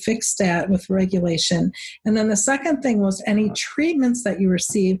 So they fixed that with regulation. And then the second thing was any treatments that you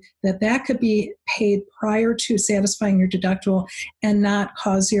receive, that could be paid prior to satisfying your deductible and not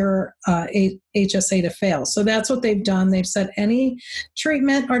cause your HSA to fail. So that's what they've done. They've said any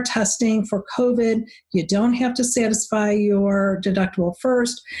treatment or testing for COVID, you don't have to satisfy your deductible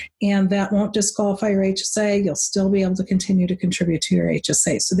first, and that won't disqualify your HSA. You'll still be able to continue to contribute to your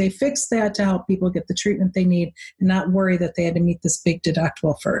HSA. So they fixed that to help people get the treatment they need and not worry that they had to meet this big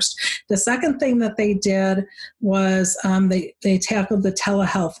deductible first. The second thing that they did was they tackled the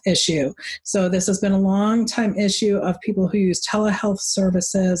telehealth issue. So this has been a long time issue of people who use telehealth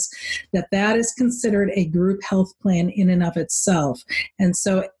services, that is considered a group health plan in and of itself. And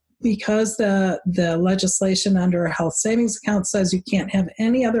so because the legislation under a health savings account says you can't have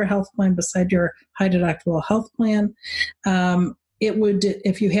any other health plan beside your high deductible health plan, it would,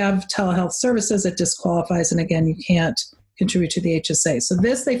 if you have telehealth services, it disqualifies, and again, you can't contribute to the HSA. So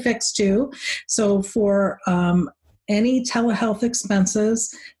this they fixed too. So for any telehealth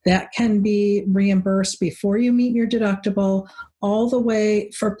expenses that can be reimbursed before you meet your deductible, all the way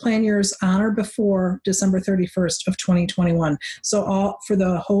for plan years on or before December 31st of 2021. So all for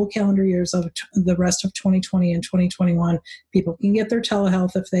the whole calendar years of the rest of 2020 and 2021, people can get their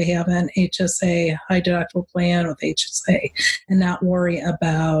telehealth if they have an HSA high deductible plan with HSA and not worry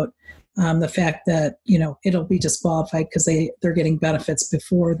about the fact that, it'll be disqualified because they're getting benefits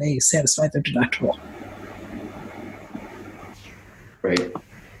before they satisfy their deductible. Great.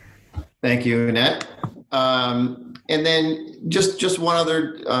 Thank you, Annette. And then just one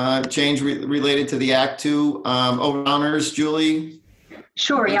other change related to the Act 2 over-honors, Julie?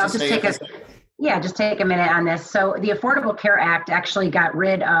 Sure, yeah, I'll just take a minute on this. So the Affordable Care Act actually got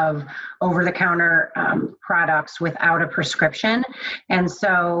rid of over-the-counter products without a prescription. And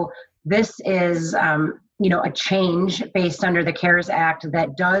so this is a change based under the CARES Act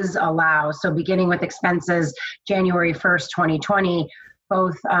that does allow, so beginning with expenses January 1st, 2020,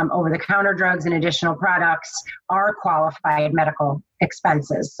 both over-the-counter drugs and additional products are qualified medical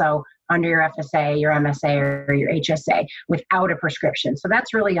expenses. So under your FSA, your MSA, or your HSA without a prescription. So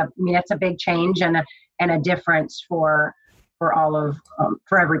that's really that's a big change and a difference for all of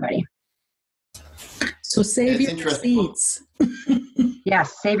for everybody. So save your receipts.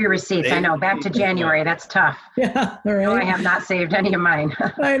 Yes, save your receipts. I know. Back to January. That's tough. Yeah, all right. No, I have not saved any of mine.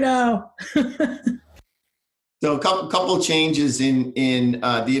 I know. So a couple changes in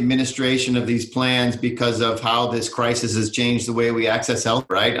the administration of these plans because of how this crisis has changed the way we access health,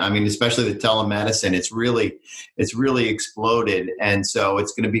 right? I mean, especially the telemedicine, it's really exploded. And so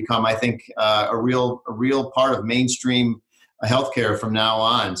it's going to become, I think, a real part of mainstream healthcare from now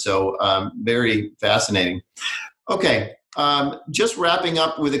on. So very fascinating. Okay. Just wrapping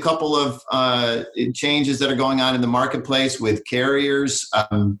up with a couple of changes that are going on in the marketplace with carriers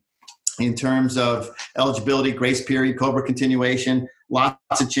in terms of eligibility, grace period, COBRA continuation, lots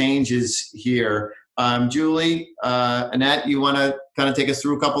of changes here. Julie, Annette, you want to kind of take us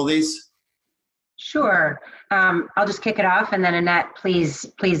through a couple of these? Sure. I'll just kick it off, and then Annette, please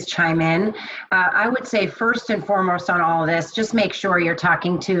chime in. I would say first and foremost on all of this, just make sure you're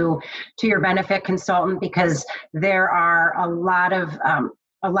talking to your benefit consultant, because there are a lot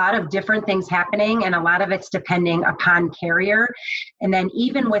of different things happening, and a lot of it's depending upon carrier. And then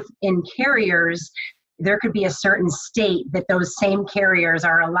even within carriers, there could be a certain state that those same carriers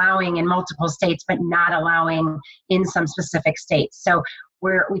are allowing in multiple states, but not allowing in some specific states. So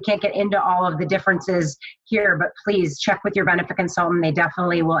we can't get into all of the differences here, but please check with your benefit consultant. They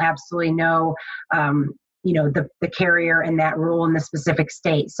definitely will absolutely know, the carrier and that rule in the specific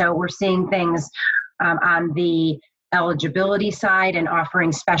state. So we're seeing things on the eligibility side and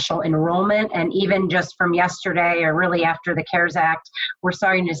offering special enrollment. And even just from yesterday, or really after the CARES Act, we're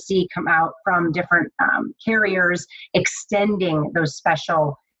starting to see come out from different carriers extending those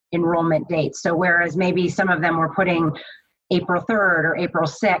special enrollment dates. So whereas maybe some of them were putting April 3rd or April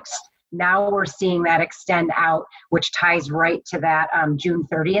 6th, now we're seeing that extend out, which ties right to that June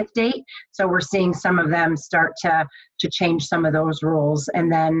 30th date. So we're seeing some of them start to change some of those rules.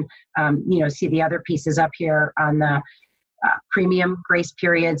 And then, see the other pieces up here on the premium grace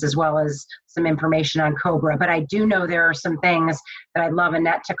periods, as well as some information on COBRA. But I do know there are some things that I'd love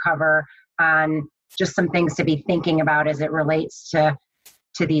Annette to cover on, just some things to be thinking about as it relates to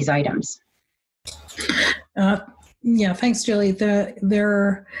these items. Yeah, thanks, Julie.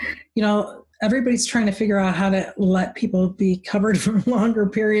 Everybody's trying to figure out how to let people be covered for longer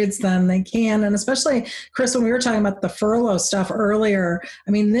periods than they can. And especially, Chris, when we were talking about the furlough stuff earlier,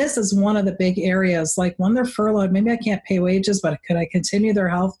 I mean, this is one of the big areas. Like when they're furloughed, maybe I can't pay wages, but could I continue their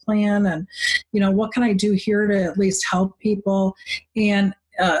health plan? And, what can I do here to at least help people? And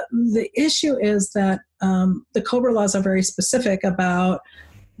the issue is that the COBRA laws are very specific about,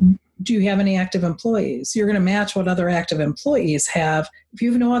 do you have any active employees? You're going to match what other active employees have. If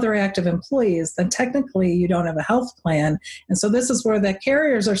you have no other active employees, then technically you don't have a health plan. And so this is where the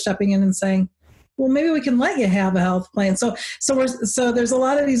carriers are stepping in and saying, well, maybe we can let you have a health plan. So there's a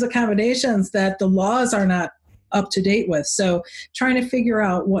lot of these accommodations that the laws are not up to date with. So trying to figure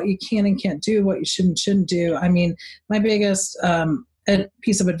out what you can and can't do, what you shouldn't do. I mean, my biggest a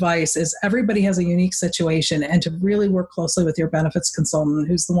piece of advice is everybody has a unique situation, and to really work closely with your benefits consultant,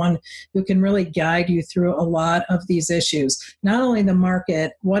 who's the one who can really guide you through a lot of these issues. Not only the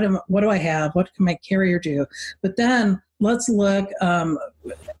market, what do I have? What can my carrier do? But then let's look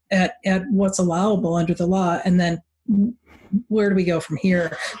at what's allowable under the law, and then where do we go from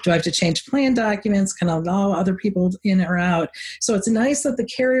here? Do I have to change plan documents? Can I allow other people in or out? So it's nice that the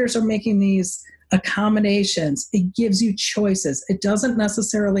carriers are making these accommodations. It gives you choices. It doesn't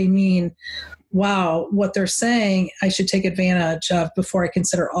necessarily mean, wow, what they're saying I should take advantage of before I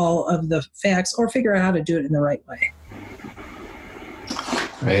consider all of the facts or figure out how to do it in the right way.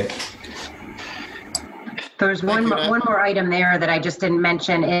 Right. There's one more item there that I just didn't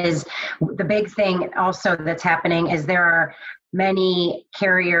mention is the big thing also that's happening is there are many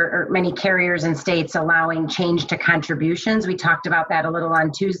carriers and states allowing change to contributions. We talked about that a little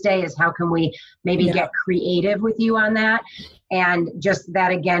on Tuesday, is how can we maybe get creative with you on that? And just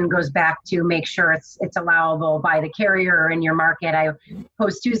that again goes back to make sure it's allowable by the carrier or in your market. I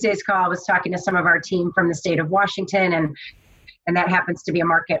post Tuesday's call, I was talking to some of our team from the state of Washington, and that happens to be a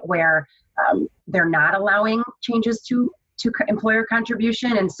market where they're not allowing changes to employer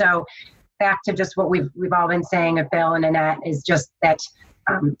contribution. And so back to just what we've all been saying of Bill and Annette is just that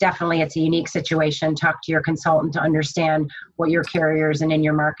definitely it's a unique situation. Talk to your consultant to understand what your carriers and in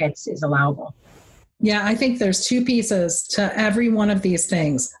your markets is allowable. Yeah, I think there's two pieces to every one of these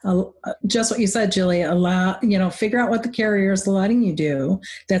things. Just what you said, Julie, figure out what the carrier is letting you do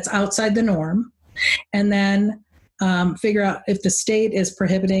that's outside the norm. And then figure out if the state is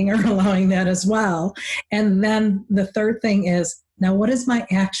prohibiting or allowing that as well. And then the third thing is, now what does my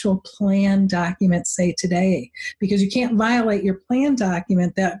actual plan document say today? Because you can't violate your plan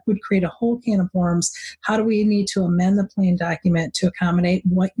document. That would create a whole can of worms. How do we need to amend the plan document to accommodate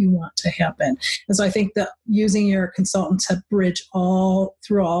what you want to happen? And so I think that using your consultant to bridge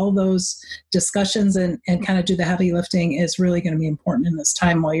through all those discussions and kind of do the heavy lifting is really going to be important in this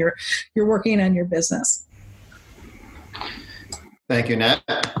time while you're working on your business. Thank you, Nat.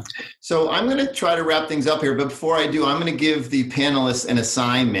 So I'm going to try to wrap things up here, but before I do, I'm going to give the panelists an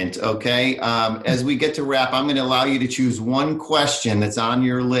assignment, okay? As we get to wrap, I'm going to allow you to choose one question that's on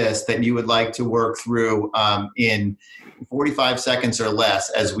your list that you would like to work through in 45 seconds or less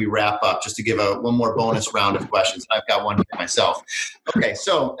as we wrap up, just to give one more bonus round of questions. I've got one for myself. Okay,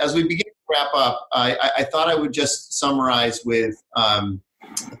 so as we begin to wrap up, I thought I would just summarize with some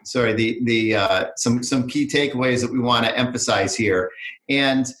key takeaways that we want to emphasize here.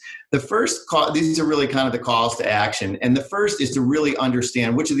 And the first call, these are really kind of the calls to action. And the first is to really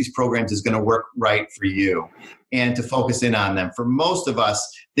understand which of these programs is going to work right for you and to focus in on them. For most of us,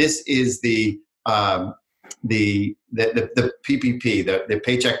 this is the PPP, the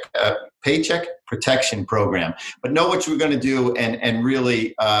Paycheck Protection Program. But know what you're going to do and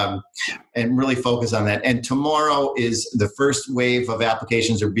really focus on that. And tomorrow is the first wave of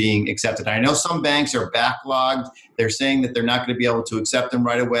applications are being accepted. I know some banks are backlogged. They're saying that they're not going to be able to accept them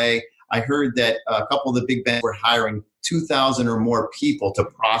right away. I heard that a couple of the big banks were hiring 2,000 or more people to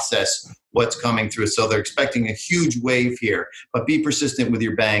process what's coming through. So they're expecting a huge wave here, but be persistent with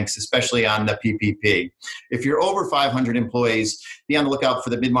your banks, especially on the PPP. If you're over 500 employees, be on the lookout for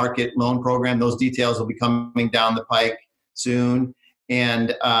the mid-market loan program. Those details will be coming down the pike soon.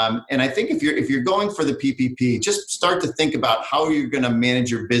 And I think if you're going for the PPP, just start to think about how you're going to manage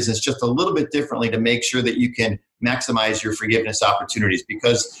your business just a little bit differently to make sure that you can maximize your forgiveness opportunities,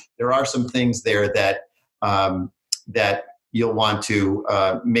 because there are some things there that you'll want to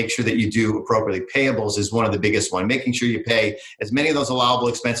make sure that you do appropriately. Payables is one of the biggest one, making sure you pay as many of those allowable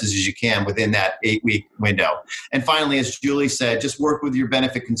expenses as you can within that 8-week window. And finally, as Julie said, just work with your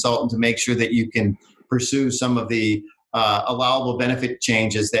benefit consultant to make sure that you can pursue some of the allowable benefit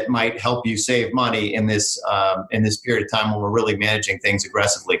changes that might help you save money in this period of time when we're really managing things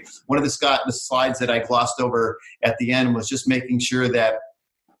aggressively. One of the slides that I glossed over at the end was just making sure that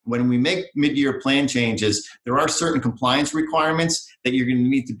when we make mid-year plan changes, there are certain compliance requirements that you're going to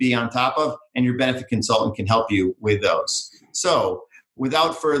need to be on top of, and your benefit consultant can help you with those. So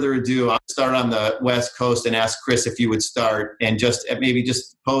without further ado, I'll start on the West Coast and ask Chris if you would start and just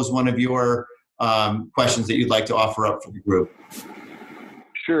pose one of your questions that you'd like to offer up for the group.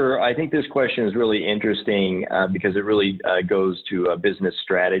 Sure. I think this question is really interesting because it really goes to business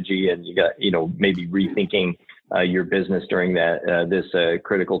strategy, and you got, maybe rethinking your business during this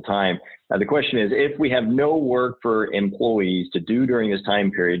critical time. The question is, if we have no work for employees to do during this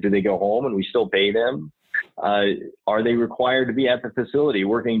time period, do they go home and we still pay them? Are they required to be at the facility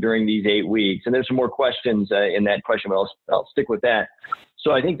working during these 8 weeks? And there's some more questions in that question, but I'll stick with that.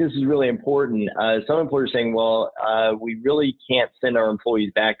 So I think this is really important. Some employers are saying, well, we really can't send our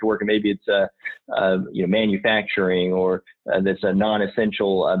employees back to work, and maybe it's manufacturing or that's a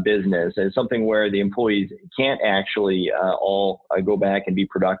non-essential business. It's something where the employees can't actually all go back and be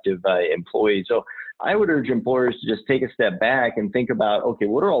productive employees. So I would urge employers to just take a step back and think about, okay,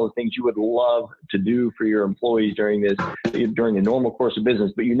 what are all the things you would love to do for your employees during the normal course of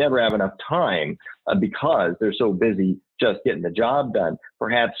business, but you never have enough time because they're so busy just getting the job done.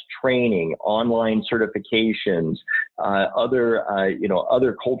 Perhaps training, online certifications, other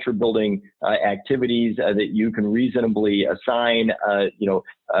culture building activities that you can reasonably assign,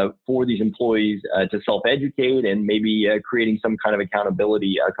 for these employees to self-educate, and maybe creating some kind of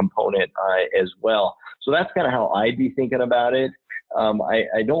accountability component as well. So that's kind of how I'd be thinking about it.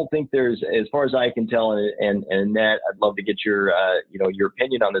 I don't think there's, as far as I can tell, and Nat, I'd love to get your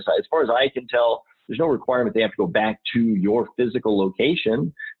opinion on this. As far as I can tell, there's no requirement they have to go back to your physical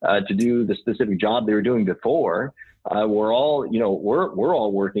location to do the specific job they were doing before. We're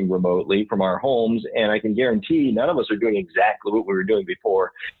all working remotely from our homes, and I can guarantee none of us are doing exactly what we were doing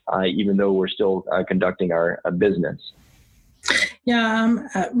before, even though we're still conducting our business. Yeah,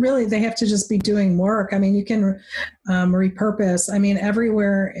 really, they have to just be doing work. I mean, you can repurpose. I mean,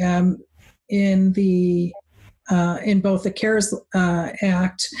 everywhere in both the CARES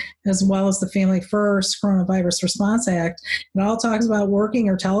Act as well as the Family First Coronavirus Response Act, it all talks about working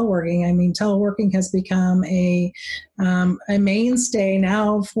or teleworking. I mean, teleworking has become a mainstay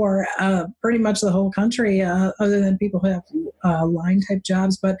now for pretty much the whole country, other than people who have line type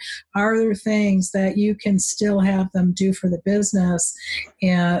jobs. But are there things that you can still have them do for the business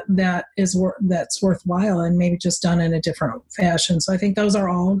and that's worthwhile, and maybe just done in a different fashion? So I think those are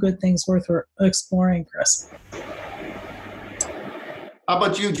all good things worth exploring, Chris. How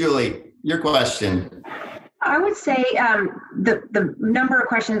about you, Julie? Your question. I would say the number of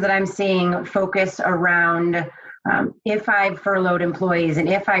questions that I'm seeing focus around if I've furloughed employees and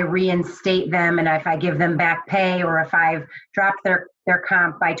if I reinstate them and if I give them back pay, or if I've dropped their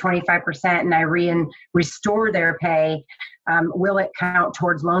comp by 25% and I restore their pay, will it count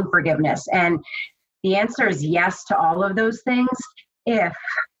towards loan forgiveness? And the answer is yes to all of those things if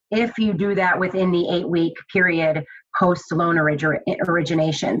you do that within the 8-week period post-loan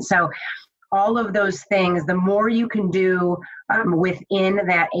origination. So all of those things, the more you can do within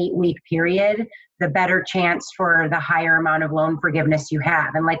that 8-week period, the better chance for the higher amount of loan forgiveness you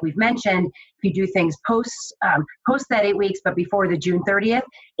have. And like we've mentioned, if you do things post that 8 weeks, but before the June 30th,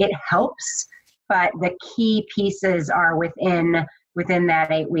 it helps. But the key pieces are within that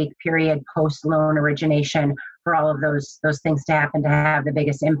 8-week period post-loan origination for all of those things to happen to have the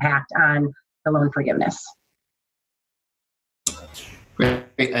biggest impact on the loan forgiveness. Great.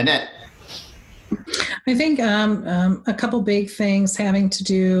 Annette. I think a couple big things having to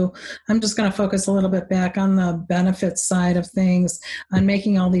do, I'm just going to focus a little bit back on the benefits side of things, on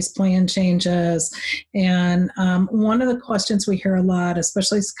making all these plan changes. And one of the questions we hear a lot,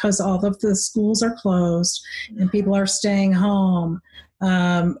 especially because all of the schools are closed and people are staying home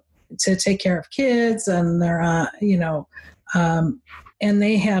to take care of kids, and they're, and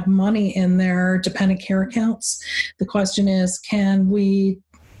they have money in their dependent care accounts. The question is, can we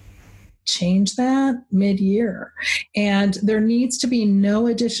change that mid-year? And there needs to be no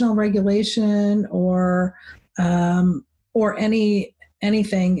additional regulation or anything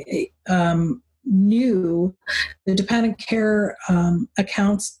new. The dependent care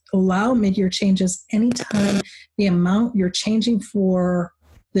accounts allow mid-year changes anytime the amount you're changing for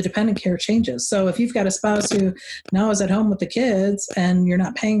the dependent care changes. So if you've got a spouse who now is at home with the kids and you're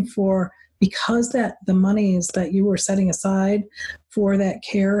not paying for, because that the monies that you were setting aside for that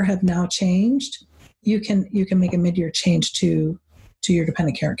care have now changed, you can make a mid-year change to your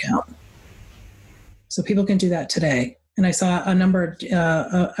dependent care account. So people can do that today. And I saw a number,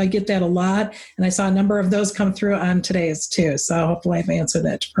 I get that a lot, and I saw a number of those come through on today's too. So hopefully I've answered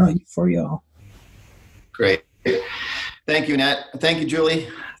that for you all. Great. Thank you, Nat. Thank you, Julie.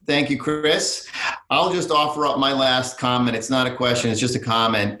 Thank you, Chris. I'll just offer up my last comment. It's not a question, it's just a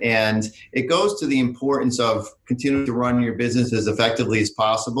comment. And it goes to the importance of continuing to run your business as effectively as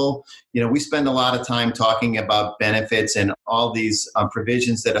possible. We spend a lot of time talking about benefits and all these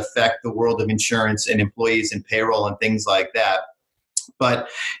provisions that affect the world of insurance and employees and payroll and things like that. But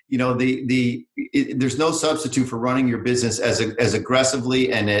there's no substitute for running your business as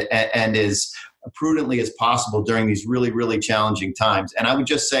aggressively and as prudently as possible during these really, really challenging times. And I would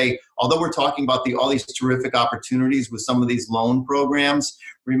just say, although we're talking about all these terrific opportunities with some of these loan programs,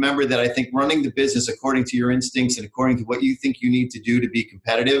 remember that I think running the business according to your instincts and according to what you think you need to do to be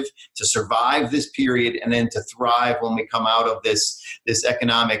competitive, to survive this period, and then to thrive when we come out of this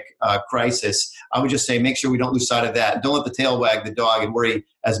economic crisis, I would just say make sure we don't lose sight of that. Don't let the tail wag the dog and worry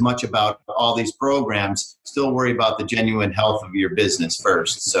as much about all these programs. Still worry about the genuine health of your business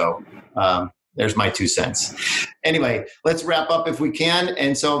first. So there's my 2 cents. Anyway, let's wrap up if we can.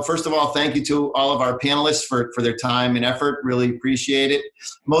 And so first of all, thank you to all of our panelists for their time and effort. Really appreciate it.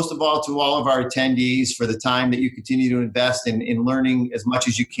 Most of all, to all of our attendees for the time that you continue to invest in learning as much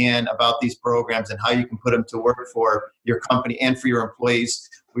as you can about these programs and how you can put them to work for your company and for your employees.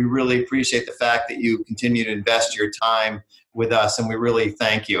 We really appreciate the fact that you continue to invest your time with us, and we really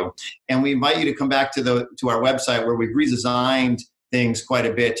thank you. And we invite you to come back to our website, where we've redesigned things quite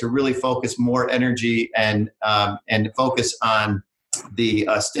a bit to really focus more energy and focus on the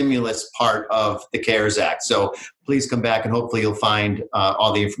stimulus part of the CARES Act. So please come back, and hopefully you'll find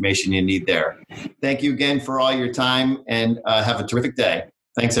all the information you need there. Thank you again for all your time, and have a terrific day.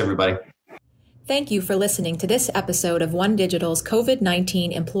 Thanks, everybody. Thank you for listening to this episode of OneDigital's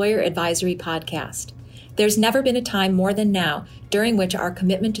COVID-19 Employer Advisory Podcast. There's never been a time more than now during which our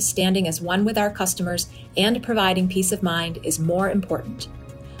commitment to standing as one with our customers and providing peace of mind is more important.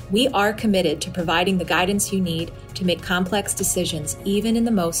 We are committed to providing the guidance you need to make complex decisions even in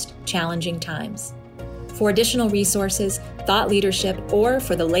the most challenging times. For additional resources, thought leadership, or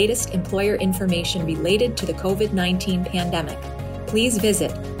for the latest employer information related to the COVID-19 pandemic, please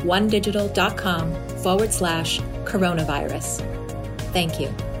visit onedigital.com/coronavirus. Thank you.